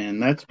game. And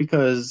that's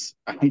because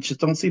I just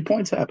don't see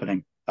points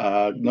happening.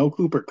 No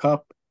Cooper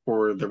Kupp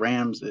for the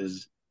Rams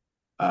is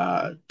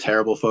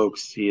terrible,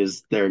 folks. He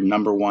is their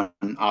number 1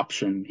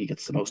 option. He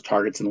gets the most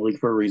targets in the league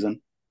for a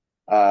reason.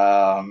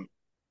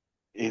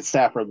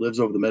 Stafford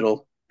lives over the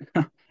middle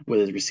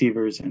with his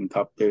receivers, and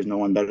Kupp, there's no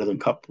one better than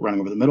Kupp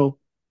running over the middle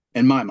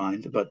in my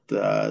mind, but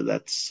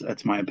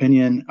that's my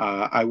opinion.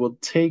 I will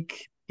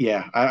take,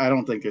 I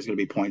don't think there's going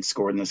to be points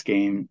scored in this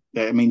game.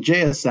 I mean,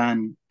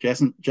 Jackson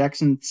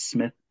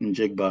Smith and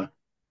Jigba,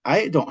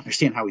 I don't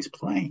understand how he's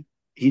playing.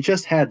 He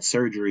just had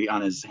surgery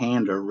on his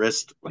hand or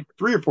wrist like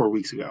 3 or 4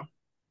 weeks ago,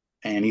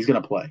 and he's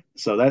going to play.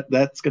 So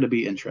that's going to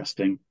be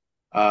interesting.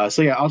 I'll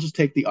just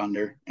take the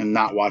under and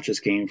not watch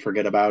this game,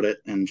 forget about it,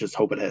 and just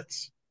hope it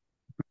hits.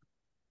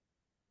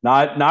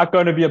 Not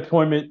going to be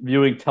appointment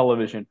viewing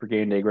television for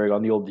GameDay Greg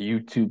on the old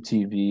YouTube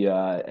TV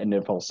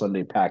NFL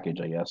Sunday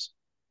package, I guess.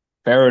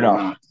 Fair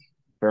enough.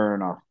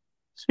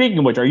 Speaking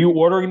of which, are you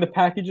ordering the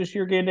package this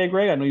year, GameDay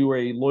Greg? I know you were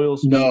a loyal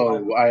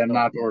subscriber. No, I am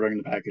not ordering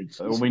the package.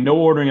 There will be no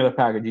ordering of the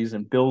package. He's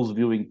in Bill's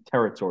viewing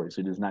territory,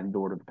 so he does not need to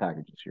order the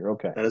package this year.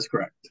 Okay. That is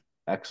correct.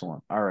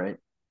 Excellent. All right.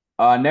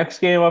 Next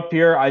game up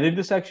here. I think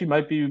this actually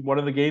might be one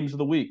of the games of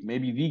the week,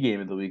 maybe the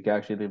game of the week,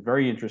 actually. They're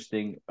very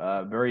interesting.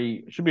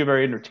 Should be a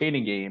very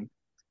entertaining game.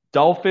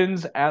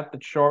 Dolphins at the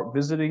chart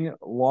visiting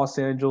Los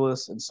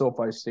Angeles and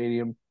SoFi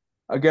Stadium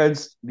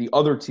against the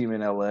other team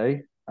in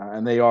LA.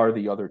 And they are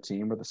the other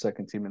team, or the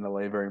second team in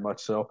LA, very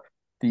much so.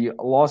 The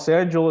Los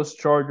Angeles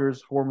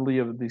Chargers, formerly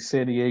of the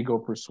San Diego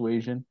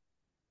Persuasion.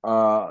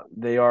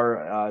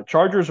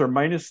 Chargers are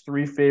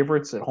 -3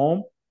 favorites at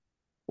home,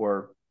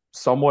 or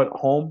somewhat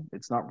home.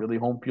 It's not really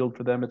home field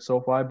for them at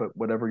SoFi, but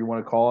whatever you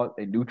want to call it,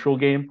 a neutral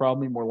game,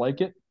 probably more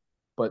like it.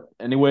 But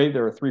anyway,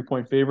 they're a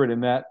 3-point favorite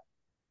in that.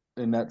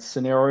 in that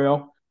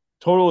scenario.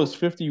 Total is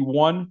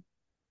 51,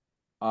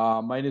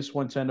 minus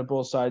 110 to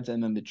both sides.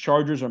 And then the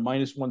Chargers are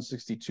minus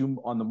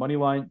 162 on the money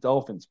line.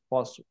 Dolphins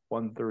plus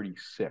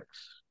 136.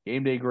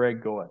 Game day,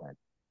 Greg, go ahead.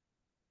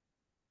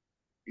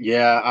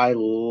 Yeah, I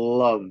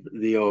love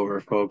the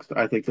over, folks.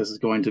 I think this is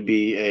going to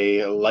be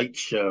a light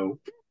show.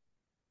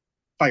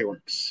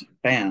 Fireworks,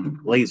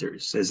 bam,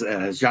 lasers,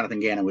 as Jonathan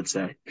Gannon would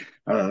say.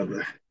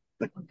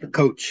 The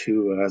coach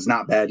who is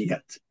not bad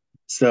yet.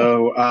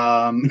 So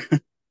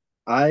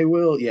I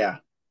will, yeah,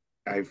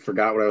 I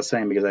forgot what I was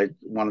saying because I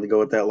wanted to go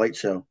with that light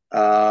show.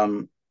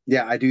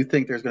 Yeah, I do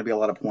think there's going to be a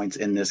lot of points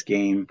in this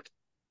game.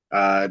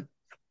 Uh,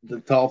 the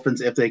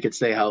Dolphins, if they could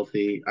stay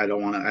healthy, I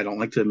don't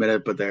like to admit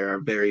it, but they're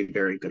a very,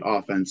 very good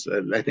offense.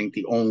 I think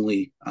the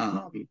only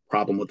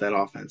problem with that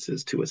offense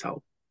is Tua's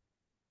health.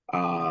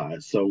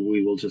 So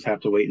we will just have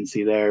to wait and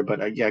see there.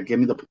 But yeah, give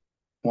me the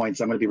points.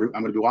 I'm gonna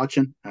be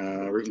watching,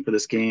 rooting for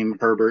this game.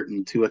 Herbert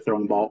and Tua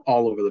throwing the ball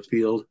all over the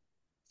field.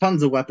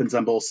 Tons of weapons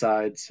on both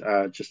sides.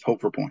 Just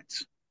hope for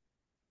points.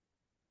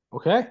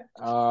 Okay.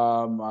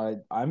 I'm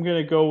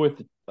gonna go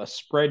with a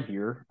spread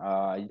here.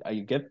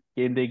 I get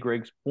game day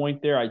Greg's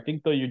point there. I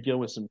think though you're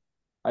dealing with some.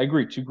 I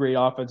agree, two great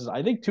offenses.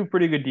 I think two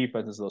pretty good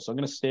defenses though. So I'm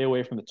gonna stay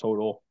away from the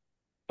total.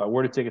 If I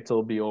were to take it,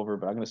 it'll be over,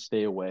 but I'm gonna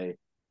stay away.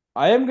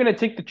 I am gonna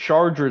take the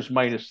Chargers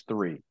minus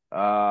 3.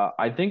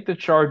 I think the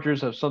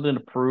Chargers have something to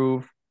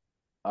prove.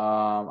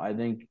 I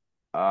think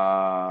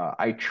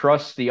I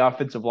trust the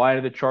offensive line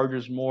of the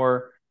Chargers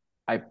more.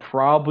 I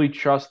probably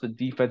trust the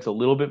defense a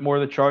little bit more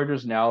of the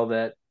Chargers now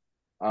that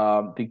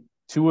the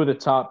two of the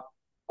top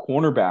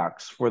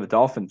cornerbacks for the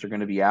Dolphins are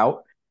going to be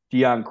out.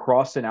 Deion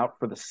Crossan out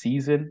for the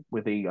season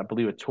with I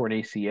believe, a torn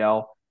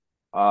ACL.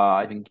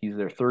 I think he's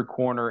their third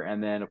corner,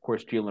 and then of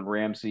course Jalen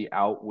Ramsey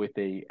out with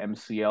a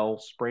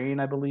MCL sprain,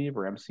 I believe,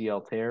 or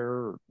MCL tear,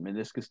 or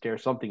meniscus tear,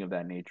 something of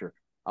that nature,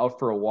 out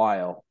for a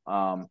while.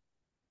 And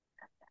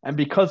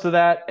because of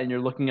that, and you're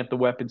looking at the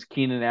weapons,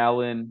 Keenan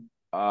Allen,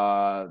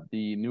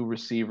 the new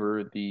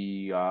receiver,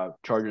 the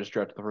Chargers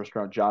drafted the first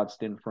round,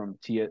 Johnston from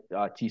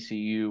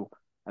TCU,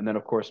 and then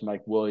of course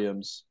Mike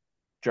Williams,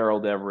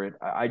 Gerald Everett.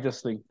 I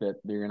just think that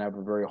they're going to have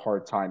a very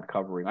hard time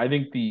covering. I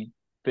think the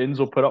Finns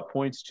will put up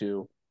points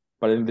too,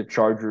 but I think the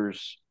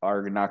Chargers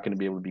are not going to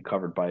be able to be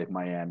covered by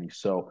Miami.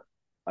 So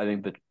I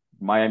think that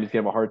Miami's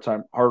going to have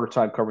a harder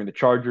time covering the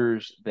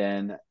Chargers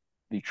than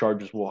the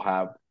Chargers will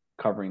have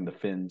covering the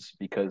Finns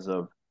because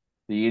of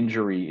the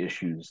injury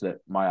issues that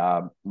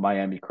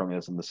Miami currently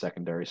has in the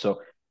secondary.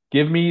 So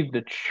give me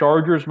the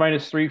Chargers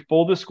minus 3.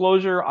 Full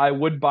disclosure, I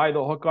would buy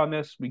the hook on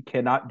this. We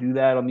cannot do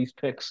that on these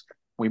picks.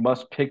 We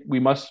must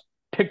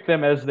pick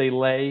them as they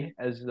lay,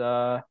 as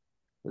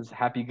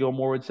Happy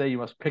Gilmore would say. You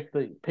must pick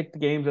the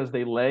games as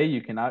they lay.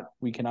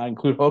 We cannot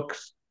include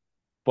hooks.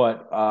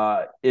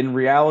 But in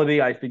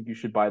reality, I think you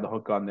should buy the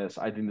hook on this.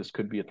 I think this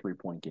could be a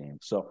 3-point game.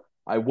 So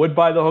I would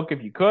buy the hook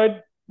if you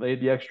could. Lay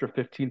the extra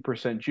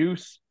 15%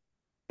 juice.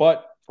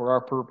 But for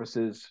our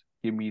purposes,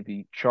 give me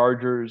the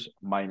Chargers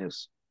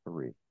minus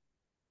 3.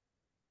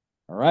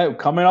 All right,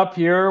 coming up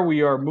here,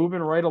 we are moving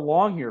right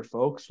along here,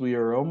 folks. We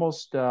are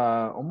almost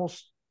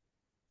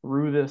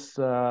through this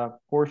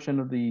portion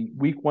of the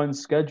week 1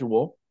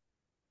 schedule.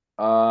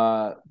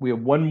 We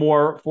have one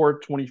more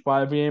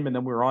 4:25 game, and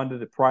then we're on to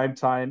the prime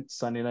time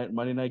Sunday night,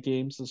 Monday night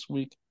games this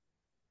week.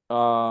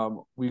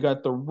 We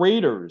got the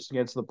Raiders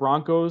against the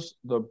Broncos.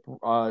 The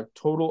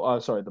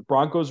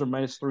Broncos are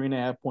minus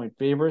 3.5-point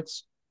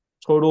favorites.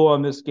 Total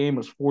on this game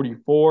was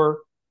 44,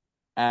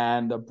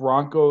 and the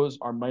Broncos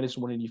are minus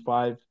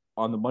 185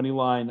 on the money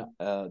line.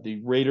 The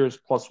Raiders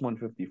plus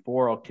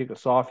 154. I'll kick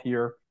us off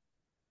here.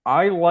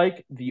 I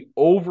like the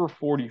over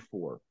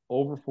 44.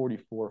 Over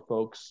 44,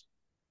 folks.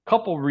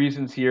 Couple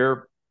reasons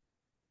here.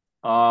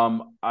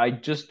 I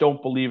just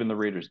don't believe in the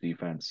Raiders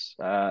defense.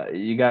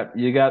 You got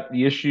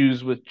the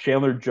issues with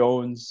Chandler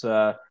Jones,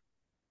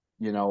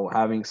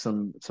 having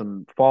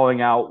some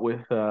falling out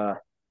with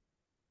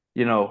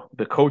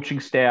the coaching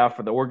staff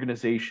or the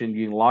organization,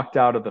 getting locked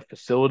out of the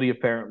facility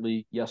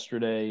apparently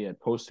yesterday and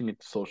posting it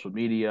to social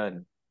media,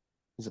 and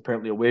he's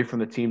apparently away from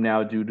the team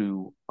now due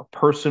to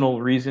personal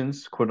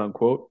reasons, quote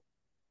unquote.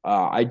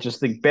 I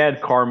just think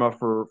bad karma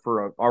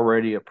for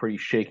already a pretty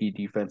shaky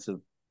defensive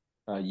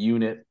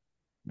unit to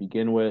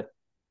begin with.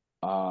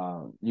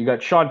 You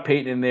got Sean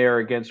Payton in there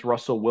against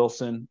Russell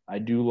Wilson. I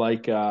do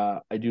like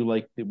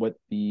what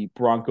the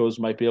Broncos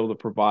might be able to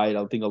provide.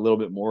 I think a little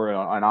bit more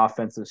on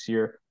offense this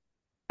year.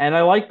 And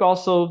I like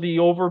also the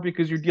over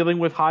because you're dealing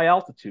with high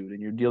altitude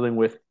and you're dealing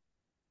with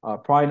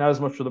probably not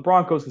as much for the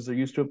Broncos because they're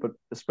used to it, but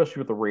especially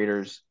with the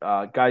Raiders,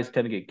 guys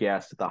tend to get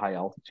gassed at the high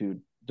altitude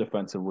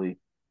defensively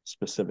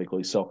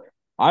specifically. So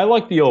I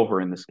like the over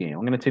in this game.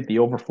 I'm going to take the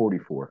over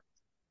 44.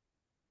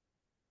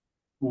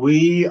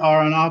 We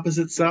are on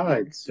opposite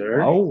sides,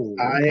 sir. Oh,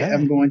 I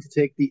am okay. going to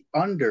take the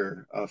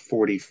under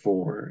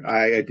 44.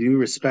 I do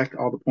respect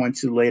all the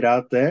points you laid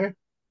out there.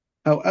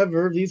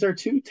 However, these are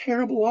two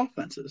terrible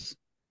offenses.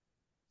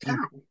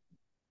 Terrible.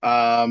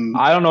 Um,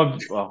 I don't know.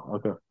 Well,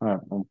 okay.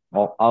 All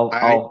right.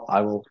 I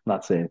I will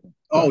not say anything.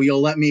 Oh,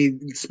 you'll let me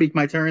speak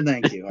my turn?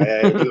 Thank you.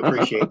 I do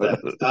appreciate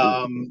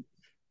that.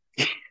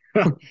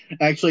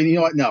 Actually, you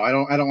know what? No, I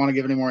don't want to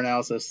give any more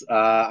analysis.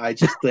 I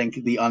just think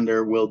the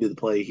under will be the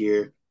play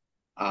here.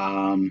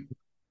 Um,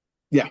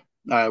 yeah,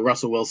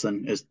 Russell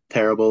Wilson is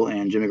terrible,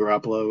 and Jimmy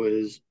Garoppolo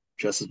is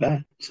just as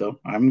bad. So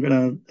I'm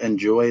gonna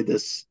enjoy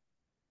this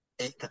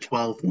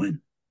 8-12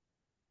 win,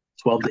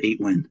 12-8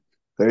 win.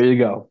 There you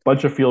go.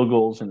 Bunch of field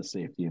goals and a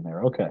safety in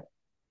there. Okay.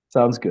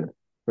 Sounds good.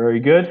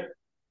 Very good.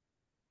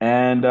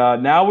 And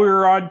now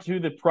we're on to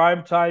the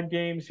primetime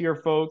games here,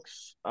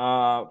 folks.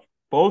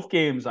 Both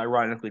games,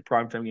 ironically,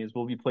 primetime games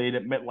will be played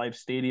at MetLife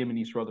Stadium in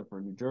East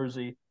Rutherford, New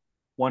Jersey.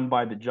 One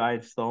by the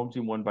Giants, the home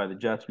team, one by the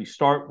Jets. We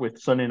start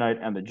with Sunday night,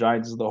 and the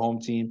Giants is the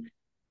home team.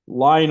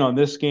 Line on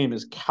this game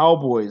is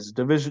Cowboys,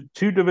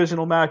 two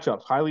divisional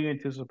matchups, highly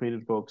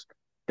anticipated, folks.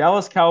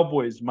 Dallas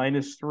Cowboys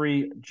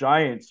 -3,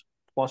 Giants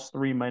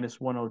 +3,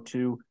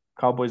 -102,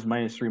 Cowboys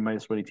 -3,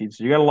 -118.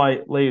 So you got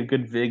to lay a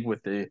good vig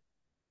with the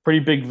pretty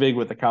big vig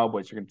with the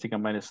Cowboys. You're going to take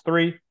on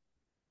 -3.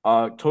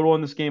 Total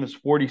in this game is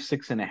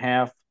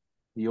 46.5.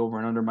 The over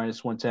and under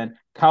 -110.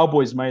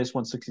 Cowboys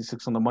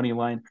 -166 on the money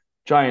line.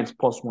 Giants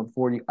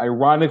 +140.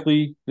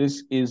 Ironically,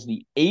 this is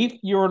the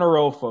 8th year in a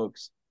row,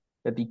 folks,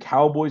 that the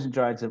Cowboys and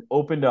Giants have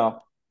opened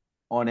up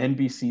on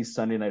NBC's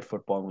Sunday Night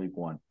Football in Week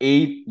 1.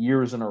 8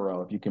 years in a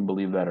row, if you can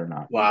believe that or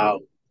not. Wow.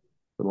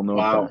 Little known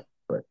Wow. fact.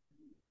 But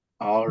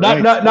All not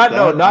right. not With not no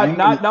that, I not am gonna.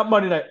 not not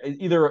Monday night.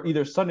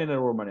 Either Sunday night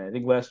or Monday. I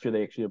think last year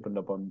they actually opened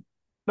up on.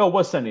 No, it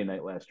was Sunday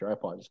night last year. I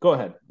apologize. Go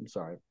ahead. I'm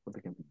sorry with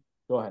the confusion.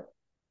 Go ahead.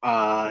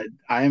 I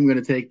am going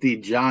to take the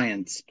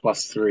Giants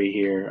 +3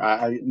 here.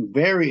 I'm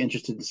very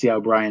interested to see how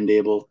Brian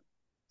Dable's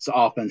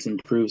offense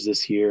improves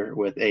this year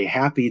with a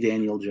happy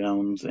Daniel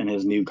Jones and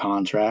his new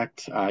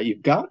contract.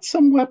 You've got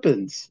some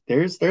weapons.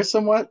 There's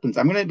some weapons.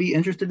 I'm going to be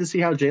interested to see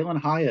how Jalen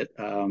Hyatt,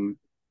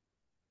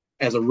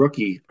 as a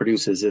rookie,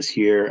 produces this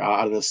year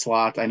out of the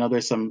slot. I know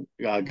there's some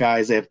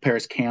guys. They have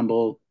Paris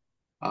Campbell.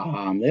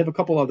 They have a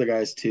couple other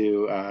guys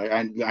too.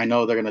 I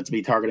know they're going to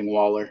be targeting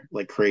Waller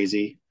like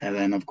crazy, and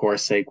then of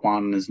course Saquon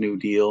and his new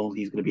deal.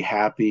 He's going to be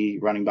happy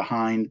running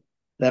behind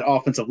that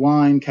offensive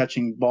line,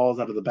 catching balls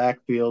out of the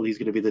backfield. He's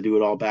going to be the do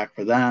it all back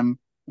for them.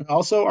 And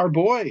also our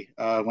boy.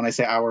 When I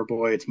say our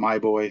boy, it's my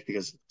boy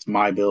because it's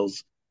my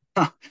Bills.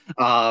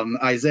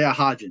 Isaiah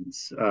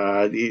Hodgins.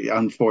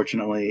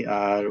 Unfortunately,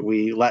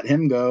 we let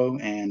him go,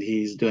 and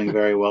he's doing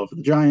very well for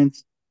the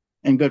Giants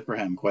and good for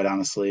him, quite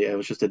honestly. It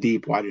was just a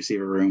deep wide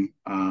receiver room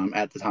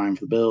at the time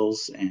for the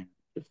Bills, and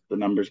the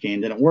numbers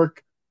game didn't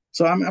work.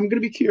 So I'm going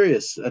to be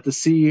curious to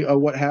see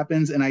what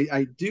happens. And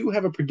I do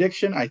have a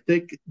prediction. I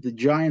think the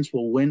Giants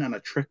will win on a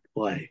trick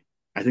play.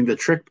 I think the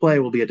trick play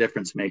will be a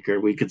difference maker.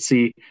 We could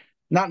see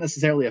not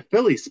necessarily a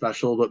Philly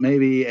special, but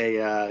maybe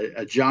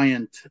a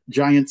giant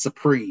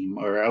supreme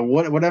or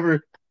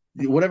whatever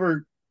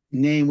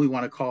name we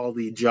want to call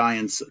the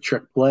Giants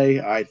trick play.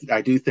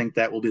 I do think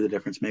that will be the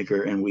difference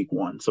maker in Week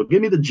 1. So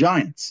give me the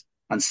Giants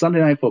on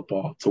Sunday Night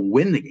Football to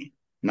win the game,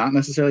 not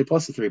necessarily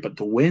 +3, but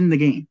to win the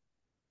game.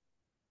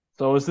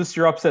 So is this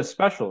your upset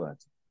special then?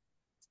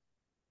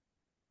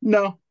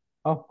 No,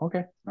 Oh,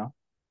 okay. No.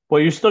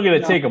 Well, you're still going to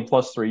no, take them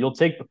 +3. You'll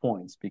take the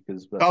points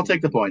because that's I'll what we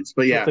take the do. points,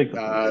 but You'll yeah, take the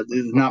points. this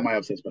is not Okay. my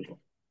upset special.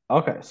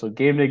 Okay. So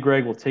GameDay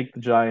Greg will take the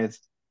Giants.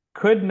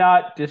 Could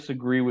not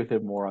disagree with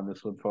him more on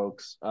this one,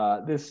 folks.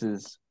 This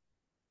is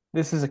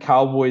a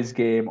Cowboys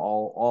game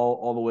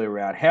all the way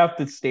around. Half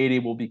the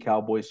stadium will be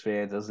Cowboys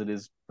fans, as it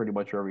is pretty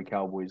much every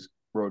Cowboys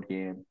road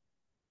game.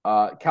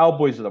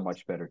 Cowboys are the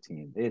much better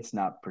team. It's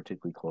not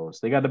particularly close.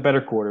 They got a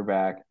better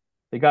quarterback.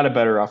 They got a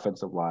better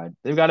offensive line.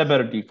 They've got a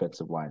better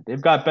defensive line. They've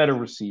got better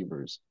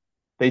receivers.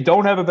 They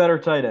don't have a better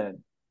tight end,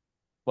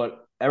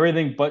 but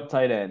everything but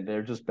tight end,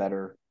 they're just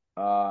better.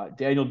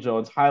 Daniel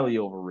Jones, highly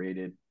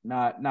overrated.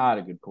 Not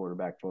a good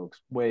quarterback, folks.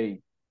 Yeah,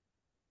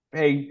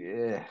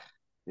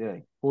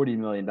 $40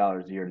 million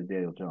a year to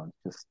Daniel Jones.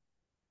 Just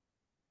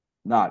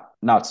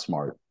not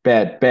smart.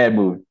 Bad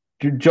move.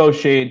 Joe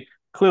Shane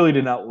clearly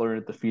did not learn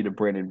at the feet of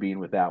Brandon Bean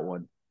with that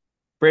one.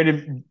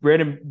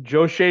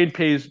 Joe Shane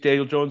pays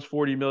Daniel Jones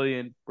 $40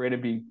 million. Brandon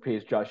Bean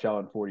pays Josh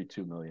Allen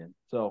 $42 million.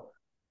 So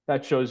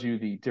that shows you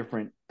the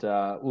different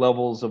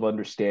levels of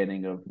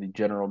understanding of the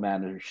general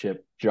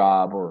managership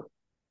job or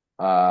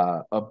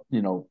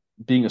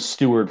being a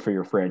steward for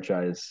your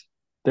franchise.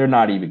 They're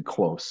not even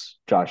close,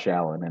 Josh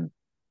Allen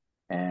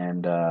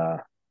and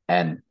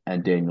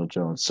Daniel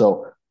Jones.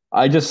 So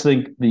I just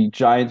think the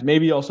Giants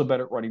maybe also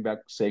better at running back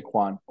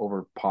Saquon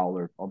over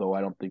Pollard, although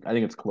I think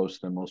it's closer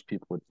than most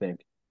people would think.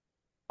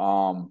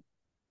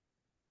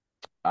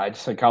 I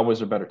just think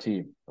Cowboys are a better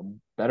team.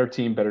 Better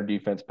team, better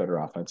defense, better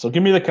offense. So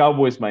give me the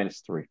Cowboys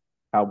 -3.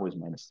 Cowboys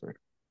 -3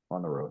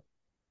 on the road.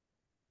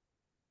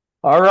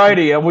 All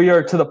righty, and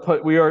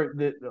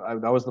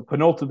that was the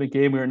penultimate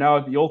game. We are now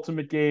at the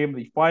ultimate game,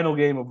 the final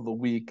game of the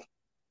week.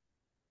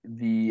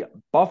 The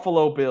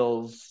Buffalo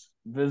Bills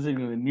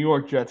visiting the New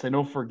York Jets. I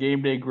know for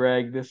GameDay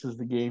Greg, this is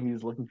the game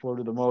he's looking forward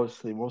to the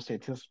most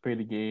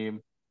anticipated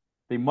game.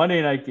 The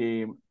Monday night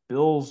game,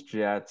 Bills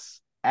Jets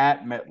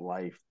at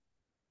MetLife.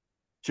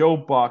 Joe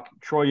Buck,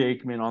 Troy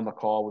Aikman on the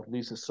call with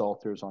Lisa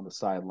Salters on the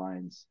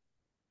sidelines.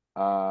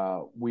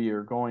 We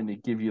are going to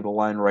give you the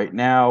line right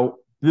now.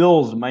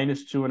 Bills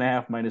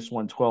 -2.5,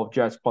 -112.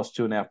 Jets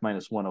 +2.5,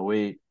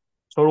 -108.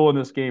 Total in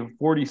this game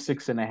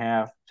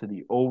 46.5 to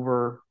the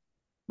over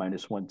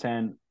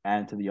 -110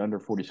 and to the under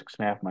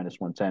 46.5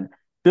 -110.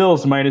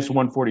 Bills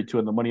 -142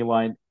 on the money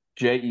line.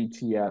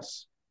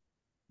 Jets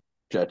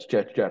Jets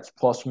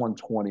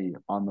 +120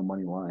 on the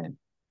money line.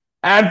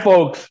 And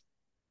folks,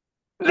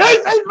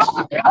 this is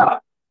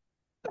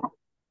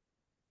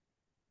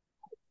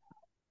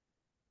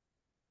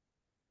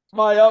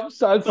my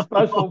upset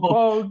special,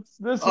 folks.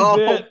 This is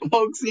it.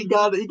 Folks, he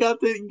got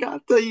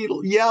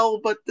the yell,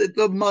 but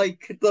the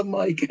mic.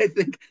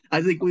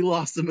 I think we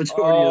lost the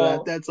majority of that.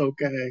 Oh, That's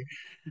okay.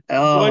 do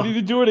I need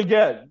to do it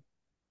again?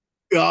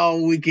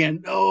 Oh, we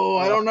can't. Oh,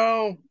 I don't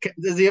Oh, know.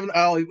 Does he have?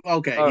 Oh,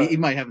 okay. all He right.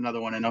 might have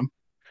another one in him.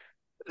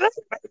 This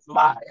is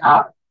my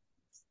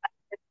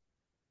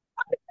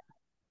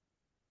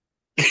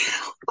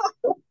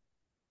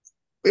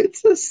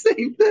It's the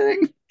same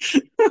thing.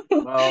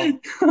 well, I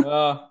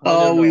Oh,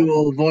 don't we know.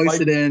 will voice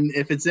My it in.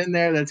 If it's in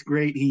there, that's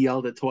great. He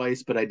yelled it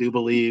twice, but I do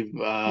believe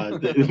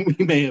that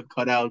we may have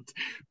cut out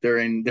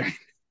during the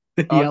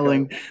okay.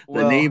 yelling. The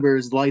Well,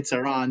 neighbors' lights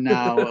are on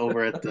now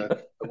over at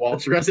the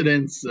Walsh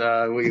residence.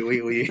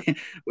 We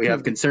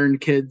have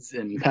concerned kids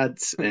and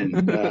pets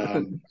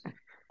and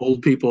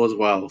old people as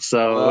well.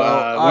 So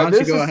why don't you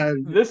this go is ahead?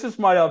 this is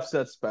my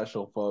upset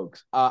special,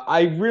 folks.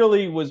 I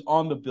really was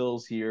on the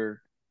Bills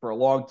here for a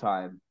long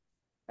time,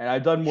 and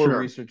I've done more Sure.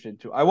 research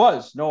into.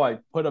 I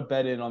put a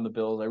bet in on the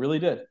Bills. I really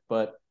did,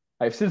 but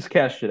I've since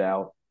cashed it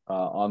out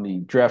on the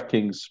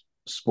DraftKings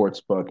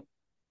sportsbook.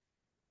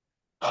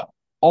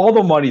 All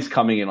the money's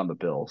coming in on the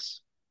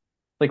Bills,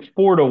 like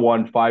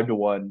 4-1,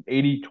 5-1,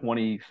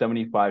 80-20,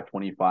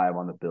 75-25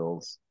 on the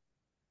Bills.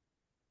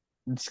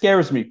 It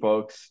scares me,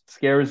 folks. It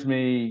scares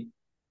me.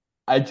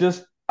 I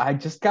just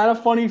got a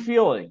funny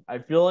feeling. I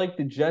feel like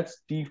the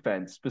Jets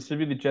defense,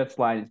 specifically the Jets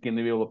line, is going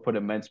to be able to put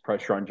immense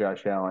pressure on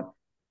Josh Allen.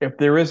 If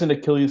there is an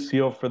Achilles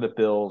heel for the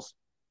Bills,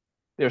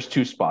 there's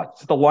two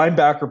spots. It's the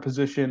linebacker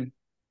position,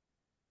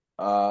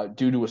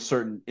 due to a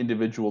certain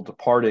individual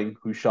departing,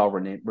 who shall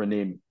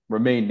remain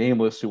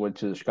nameless, who went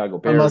to the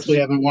Chicago Unless we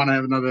Bears, haven't want to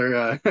have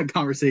another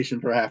conversation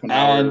for half an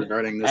hour and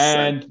regarding this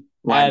and the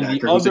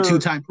linebacker who's a other.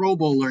 two-time Pro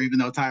Bowler, even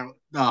though Tyler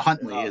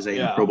Huntley is a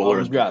Yeah. Pro Bowler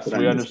as well. Yes, But we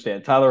anyways,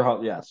 understand.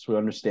 Yes, we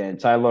understand.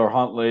 Tyler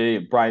Huntley,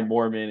 Brian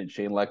Moorman, and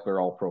Shane Leckler,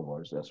 all Pro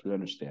Bowlers. Yes, we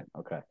understand.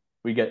 Okay,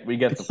 we get the you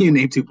point.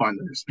 name two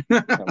punters.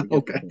 Yeah, we get the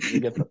Okay, point. We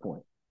get the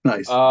point.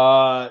 nice.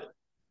 Uh,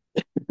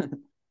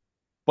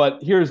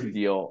 but here's the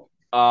deal.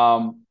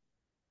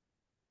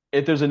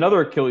 If there's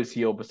another Achilles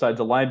heel besides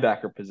the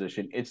linebacker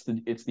position, it's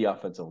the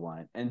offensive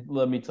line. And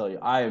let me tell you,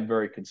 I am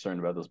very concerned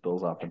about this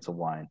Bills offensive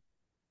line.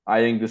 I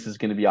think this is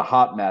going to be a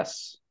hot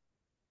mess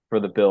for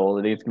the Bills.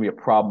 I think it's going to be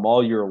a problem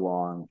all year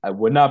long. I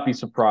would not be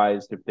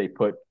surprised if they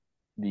put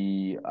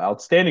the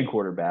outstanding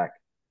quarterback,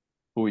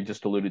 who we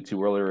just alluded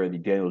to earlier in the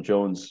Daniel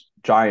Jones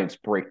Giants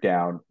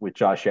breakdown, with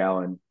Josh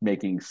Allen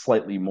making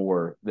slightly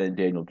more than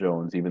Daniel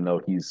Jones, even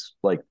though he's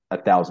like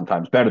 1,000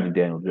 times better than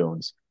Daniel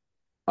Jones.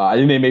 I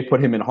think they may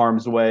put him in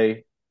harm's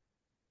way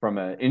from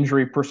an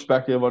injury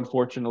perspective.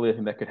 Unfortunately, I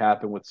think that could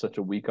happen with such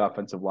a weak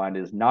offensive line.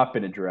 It has not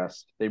been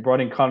addressed. They brought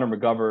in Connor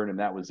McGovern, and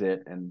that was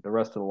it. And the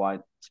rest of the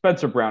line,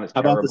 Spencer Brown is How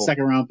about the terrible.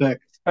 second round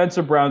pick?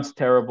 Spencer Brown's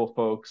terrible,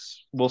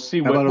 folks. We'll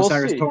see. How about We'll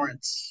Osiris see.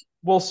 Torrance?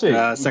 We'll see.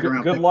 Second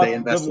round Good pick. They luck. Good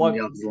invested in the luck.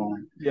 offensive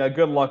line. Yeah,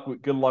 good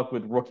luck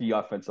with rookie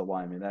offensive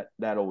linemen.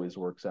 That always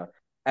works out.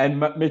 And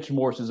Mitch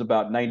Morse is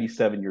about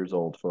 97 years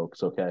old,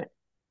 folks. Okay,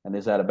 and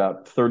is at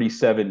about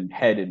 37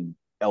 head and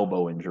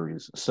elbow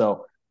injuries.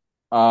 So,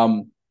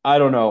 I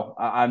don't know.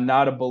 I'm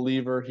not a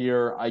believer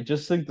here. I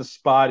just think the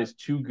spot is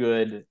too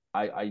good.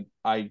 I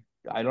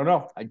don't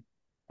know.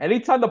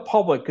 Anytime the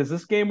public, because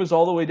this game was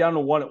all the way down to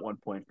one at one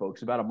point,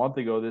 folks. About a month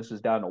ago, this is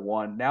down to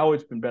one. Now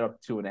it's been bet up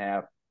to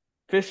 2.5.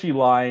 Fishy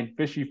line,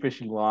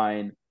 fishy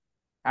line.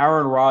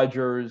 Aaron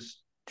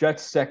Rodgers,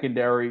 Jets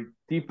secondary,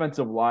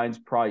 defensive lines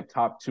probably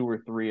top two or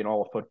three in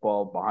all of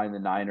football, behind the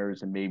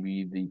Niners and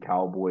maybe the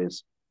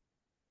Cowboys.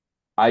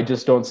 I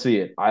just don't see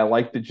it. I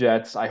like the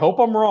Jets. I hope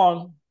I'm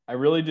wrong. I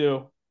really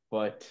do,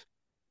 but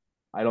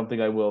I don't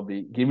think I will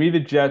be. Give me the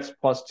Jets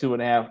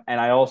 +2.5,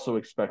 and I also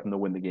expect them to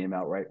win the game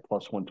outright,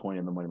 +120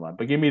 on the money line.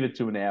 But give me the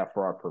 2.5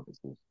 for our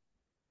purposes.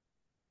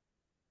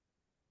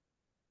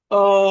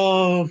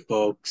 Oh,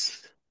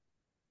 folks,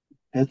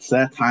 it's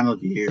that time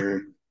of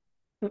year.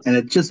 And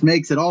it just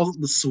makes it all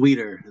the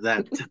sweeter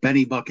that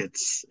Benny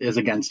Buckets is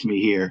against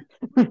me here.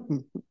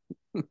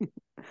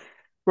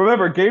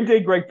 Remember, Game Day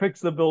Greg picks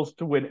the Bills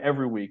to win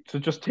every week. So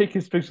just take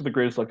his picks with the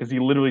greatest luck, because he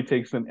literally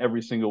takes them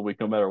every single week,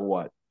 no matter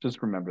what.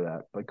 Just remember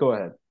that. But go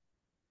ahead.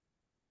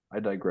 I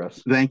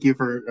digress. Thank you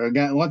for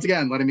once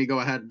again letting me go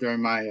ahead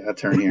during my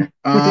turn here.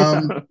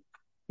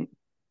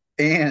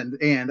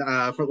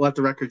 For let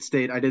the record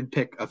state, I did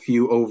pick a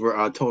few over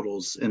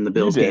totals in the You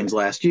Bills games did.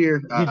 last year.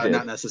 You Not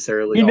did.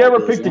 necessarily You all never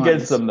Bills picked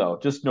against lines. them, though.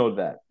 Just know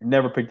that. You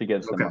never picked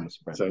against them Okay. on the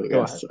spread. So Go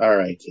ahead. yes. All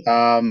right.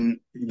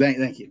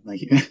 Thank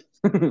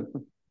you.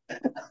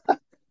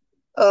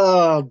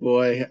 Oh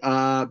boy.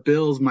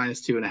 Bills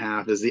minus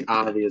 2.5 is the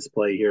obvious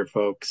play here,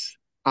 folks.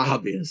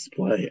 Obvious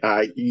play.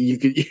 You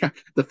could yeah,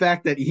 the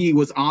fact that he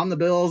was on the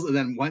Bills and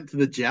then went to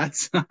the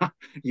Jets.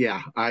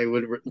 Yeah, I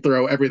would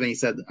throw everything he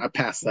said. I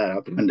passed that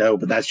out the window,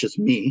 but that's just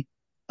me.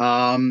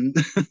 Um,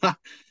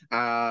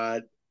 uh,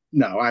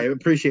 no, I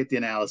appreciate the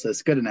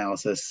analysis. Good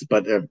analysis,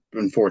 but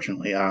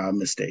unfortunately,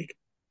 mistake.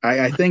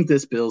 I think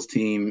this Bills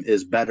team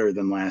is better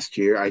than last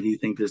year. I do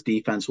think this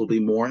defense will be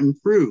more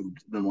improved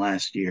than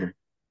last year.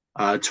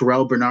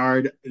 Terrell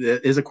Bernard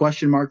is a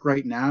question mark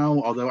right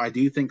now, although I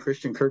do think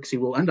Christian Kirksey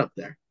will end up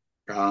there.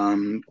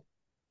 Um,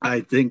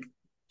 I think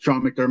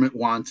Sean McDermott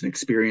wants an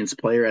experienced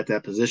player at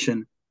that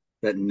position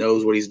that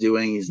knows what he's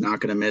doing. He's not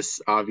going to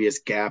miss obvious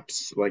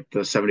gaps like the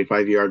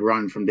 75-yard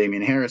run from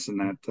Damian Harris in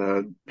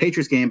that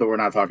Patriots game, but we're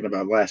not talking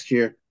about last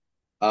year.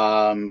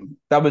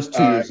 That was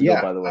 2 years ago,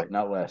 Yeah, by the way,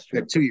 not last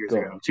year. 2 years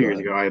ago. Two Go years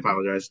ahead. ago. I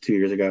apologize. 2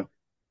 years ago.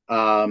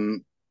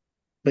 Um,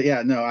 but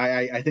yeah, no,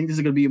 I think this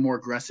is going to be a more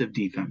aggressive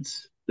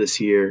defense this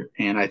year,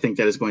 and I think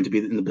that is going to be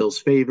in the Bills'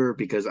 favor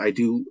because I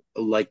do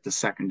like the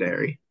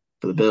secondary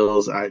for the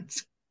Bills.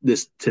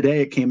 This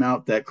today it came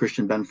out that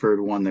Christian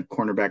Benford won the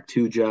cornerback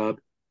 2 job,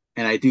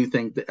 and I do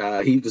think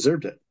that he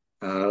deserved it.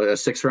 A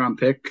 6th round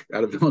pick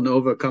out of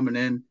Villanova coming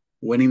in,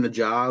 winning the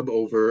job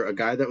over a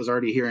guy that was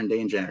already here in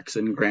Dane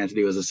Jackson. Granted,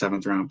 he was a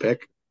 7th round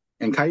pick,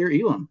 and Kyer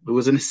Elam, who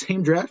was in the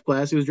same draft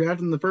class. He was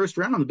drafted in the 1st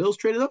round. The Bills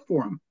traded up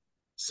for him.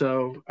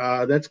 So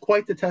that's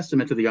quite the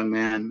testament to the young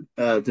man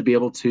to be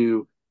able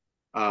to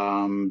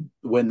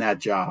win that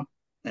job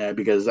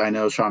because I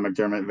know Sean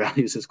McDermott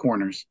values his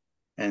corners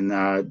and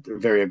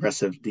very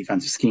aggressive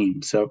defensive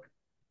scheme. So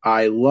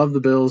I love the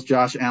Bills.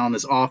 Josh Allen,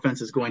 this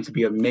offense is going to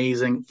be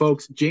amazing.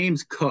 Folks,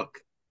 James Cook,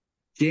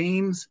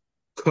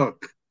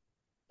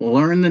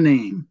 learn the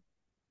name.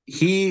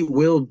 He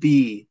will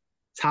be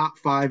top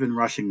 5 in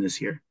rushing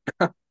this year.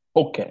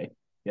 Okay.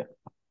 Yeah.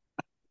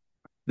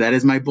 That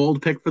is my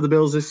bold pick for the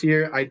Bills this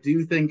year. I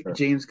do think Sure.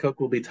 James Cook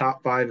will be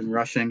top 5 in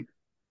rushing.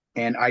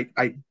 And I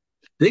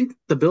think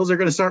the Bills are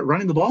going to start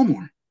running the ball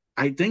more.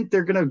 I think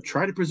they're going to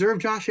try to preserve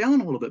Josh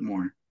Allen a little bit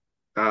more.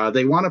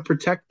 They want to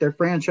protect their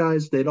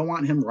franchise. They don't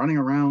want him running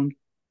around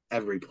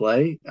every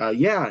play.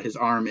 Yeah, his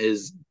arm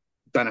is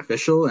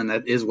beneficial, and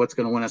that is what's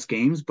going to win us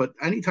games. But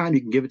anytime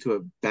you can give it to a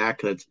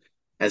back that's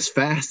as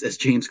fast as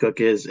James Cook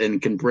is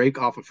and can break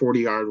off a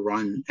 40-yard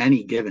run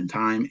any given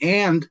time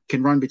and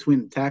can run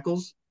between the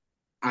tackles,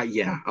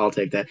 yeah, I'll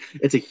take that.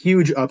 It's a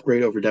huge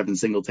upgrade over Devin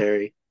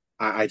Singletary.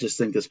 I just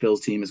think this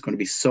Bills team is going to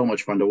be so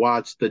much fun to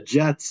watch. The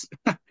Jets,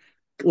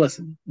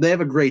 listen, they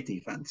have a great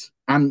defense.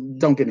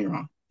 Don't get me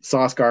wrong.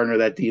 Sauce Gardner,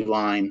 that D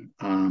line,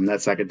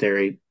 that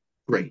secondary,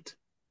 great,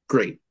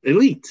 great,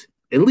 elite.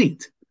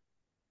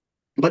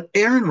 But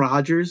Aaron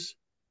Rodgers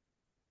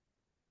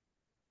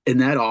in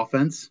that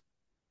offense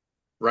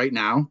right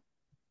now,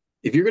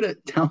 if you're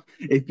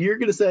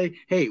gonna say,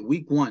 hey,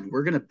 week 1,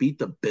 we're gonna beat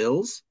the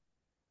Bills,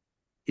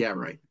 yeah,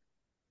 right.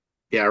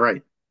 Yeah,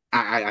 right.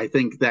 I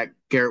think that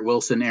Garrett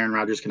Wilson, Aaron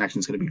Rodgers connection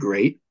is going to be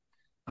great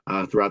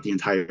throughout the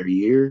entire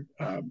year.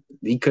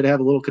 He could have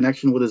a little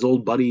connection with his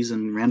old buddies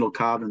and Randall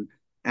Cobb and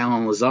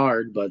Alan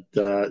Lazard, but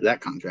that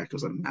contract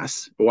was a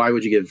mess. Why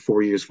would you give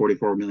 4 years,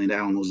 $44 million to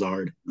Alan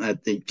Lazard? I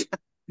think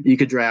you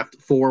could draft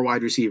 4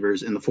 wide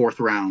receivers in the 4th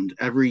round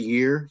every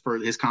year for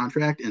his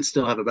contract and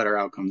still have a better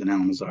outcome than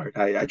Alan Lazard.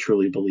 I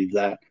truly believe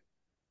that.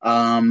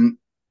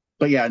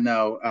 But yeah,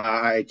 no,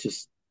 I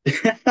just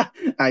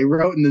I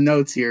wrote in the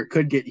notes here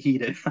could get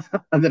heated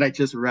that I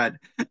just read.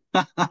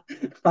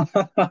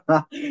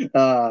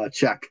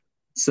 Check.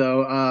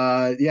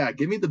 So yeah,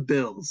 give me the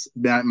Bills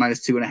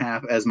minus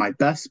 2.5 as my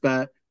best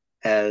bet,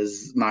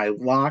 as my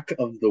lock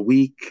of the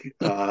week,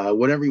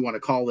 whatever you want to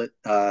call it.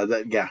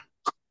 That yeah,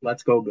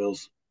 let's go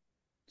Bills.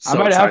 I So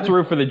might have to excited.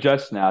 root for the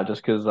Jets now,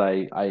 just because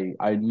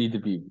I need to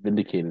be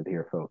vindicated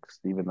here, folks.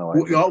 Even though I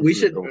We agree with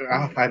should. both of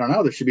you. I don't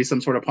know. There should be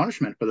some sort of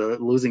punishment for the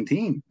losing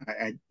team.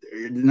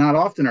 Not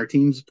often our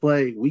teams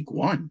play week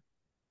 1.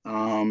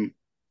 Um,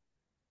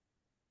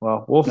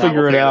 Well, we'll no, we'll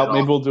figure it figure that out.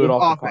 Maybe off. we'll do it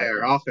off the Off podcast.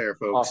 air, Off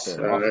folks.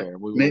 air, off air.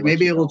 We will let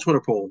Maybe you a little know.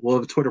 Twitter poll. We'll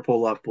have a Twitter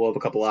poll up. We'll have a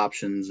couple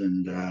options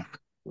and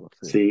We'll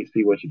see.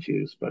 see what you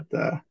choose. But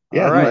All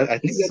yeah, no, right. I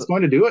think that's So,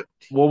 going to do it.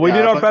 well, we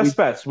need our But we best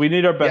bets. We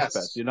need our best bets.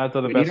 yes, You're not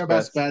done the we need our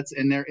best best bets. bets,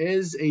 and there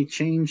is a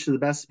change to the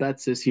best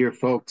bets this year,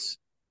 folks.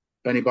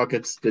 Benny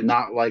Buckets did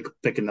not like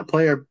picking the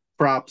player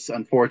props,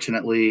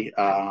 unfortunately.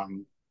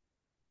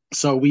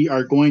 So we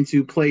are going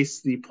to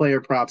place the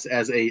player props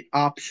as an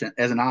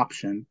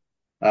option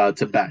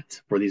to bet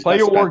for these Player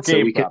best or bets. So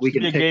game props. we Could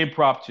be can a pick. game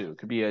prop too.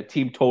 Could be a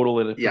team total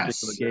in a particular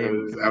Yes,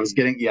 game. Could I was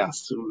be getting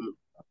yes.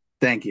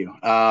 Thank you.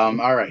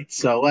 All right,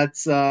 so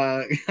let's.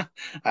 I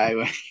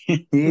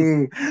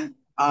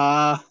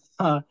uh,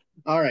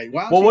 All right.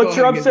 Why don't Well, you go what's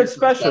your ahead and give upset your first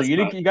special? best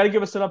bet? You got to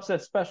give us an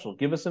upset special.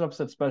 Give us an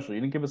upset special.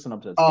 You didn't give us an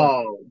upset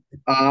special.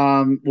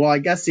 Oh, well, I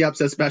guess the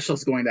upset special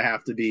is going to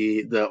have to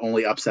be the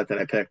only upset that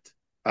I picked.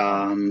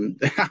 Um,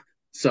 The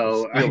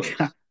so I got,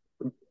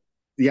 Steelers.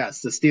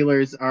 yes, the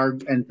Steelers are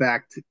in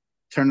fact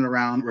turning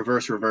around,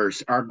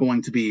 reverse, are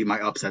going to be my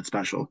upset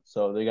special.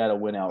 So they got to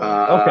win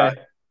outright. Uh,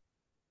 Okay.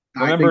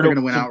 I think Remember they're going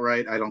to win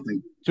outright. I don't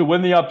think. to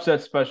win the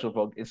upset special,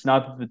 folks. It's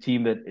not that the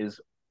team that is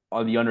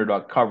on the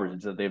underdog covers.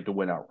 It's that they have to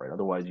win outright.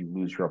 Otherwise, you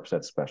lose your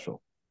upset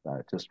special.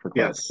 Just for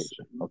Yes,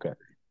 clarification. Okay.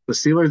 the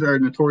Steelers are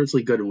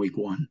notoriously good in Week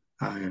 1.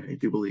 I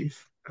do believe.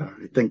 I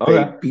think they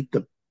Okay. beat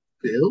the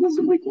Bills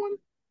in Week 1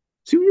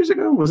 2 years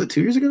ago. Was it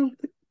 2 years ago?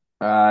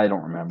 I don't I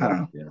don't remember.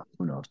 know. Yeah,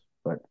 who knows?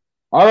 But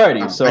all righty.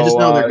 I just So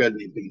know they're good in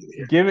the beginning of the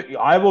year. give it.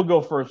 I will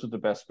go first with the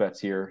best bets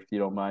here, if you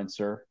don't mind,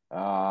 sir.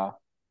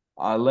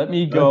 Let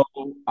me go.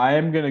 I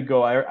am gonna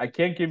go. I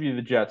can't give you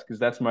the Jets because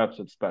that's my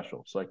upset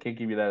special. So I can't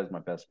give you that as my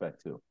best bet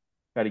too.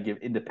 Got to give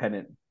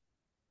independent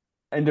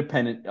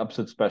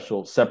upset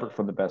special separate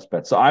from the best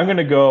bet. So I'm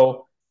gonna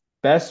go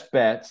best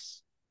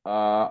bets.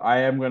 I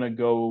am gonna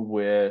go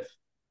with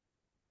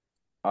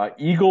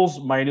Eagles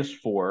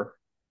 -4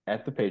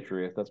 at the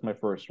Patriots. That's my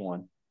first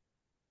one.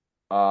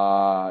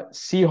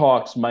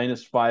 Seahawks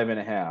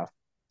 -5.5.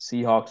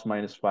 Seahawks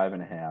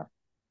 -5.5.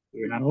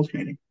 You're not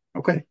alternating.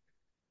 Okay.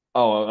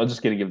 Oh, I'm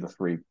just gonna give the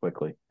three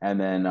quickly, and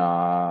then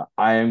I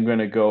am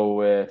gonna go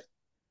with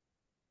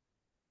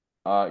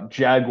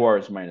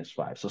Jaguars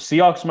 -5. So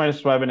Seahawks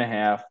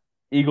 -5.5,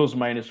 Eagles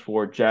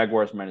 -4,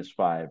 Jaguars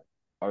 -5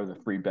 are the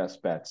three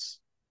best bets.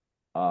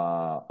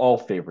 All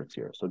favorites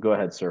here. So go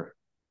ahead, sir.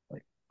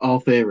 Like, All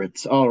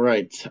favorites. All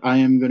right. I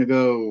am going to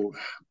go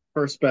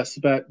first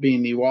best bet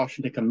being the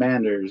Washington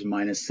Commanders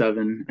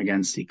 -7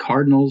 against the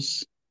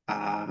Cardinals.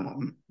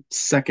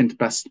 Second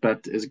best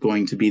bet is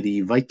going to be the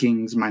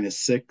Vikings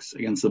 -6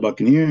 against the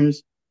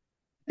Buccaneers.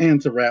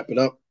 And to wrap it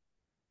up,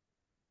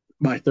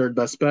 my third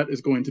best bet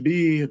is going to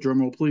be,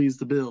 drumroll please,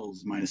 the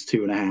Bills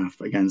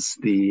 -2.5 against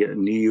the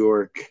New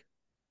York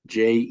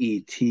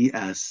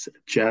Jets.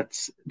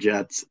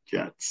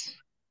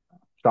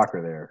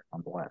 shocker there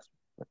on the last.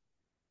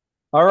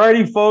 All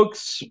righty,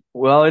 folks.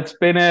 Well, it's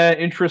been an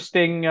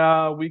interesting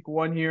week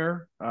one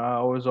here,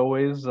 as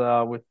always,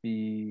 with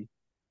the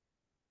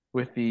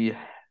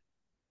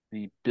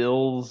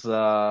Bills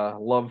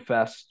love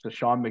fest to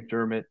Sean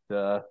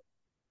McDermott.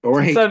 Or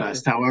hate Send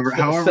fest, however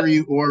send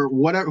you, or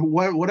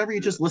whatever you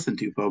just listen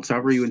to, folks.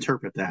 However you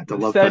interpret that, the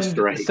love fest send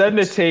or a hate send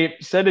a fest.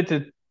 tape.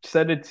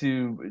 Send it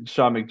to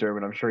Sean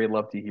McDermott. I'm sure he'd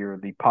love to hear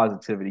the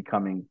positivity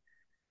coming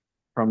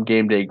from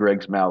GameDay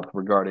Greg's mouth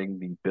regarding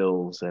the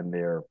Bills and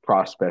their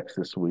prospects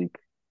this week.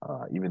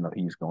 Even though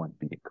he's going to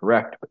be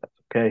incorrect, but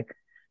that's okay.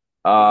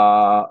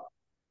 Uh,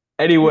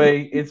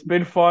 Anyway, it's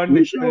been fun.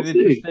 We It's shall been see.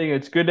 interesting.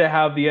 It's good to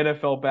have the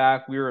NFL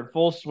back. We're in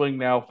full swing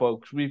now,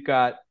 folks. We've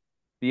got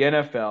the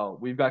NFL,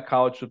 we've got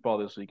college football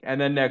this week, and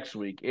then next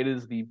week it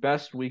is the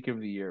best week of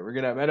the year. We're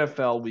gonna have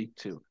NFL week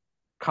 2,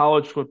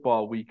 college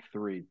football week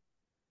 3,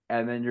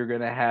 and then you're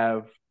gonna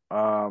have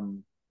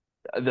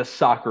the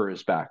soccer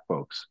is back,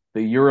 folks.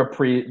 The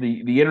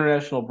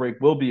international break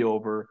will be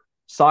over.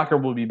 Soccer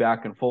will be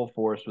back in full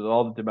force with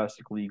all the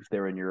domestic leagues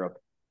there in Europe.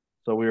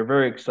 So we are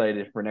very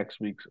excited for next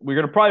week's. We're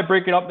going to probably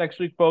break it up next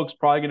week, folks.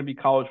 Probably going to be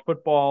college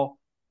football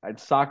and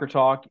soccer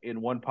talk in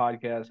one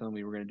podcast, and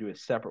we were going to do a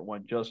separate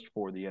one just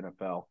for the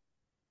NFL.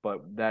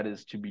 But that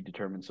is to be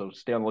determined. So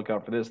stay on the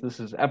lookout for this. This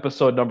is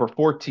episode number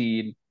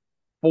 14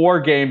 for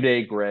Game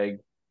Day Greg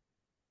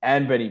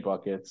and Benny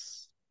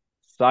Buckets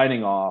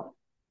signing off.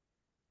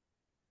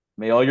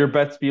 May all your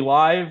bets be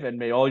live and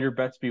may all your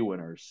bets be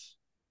winners.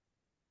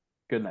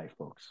 Good night,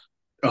 folks.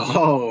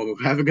 Oh,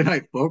 have a good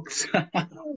night, folks.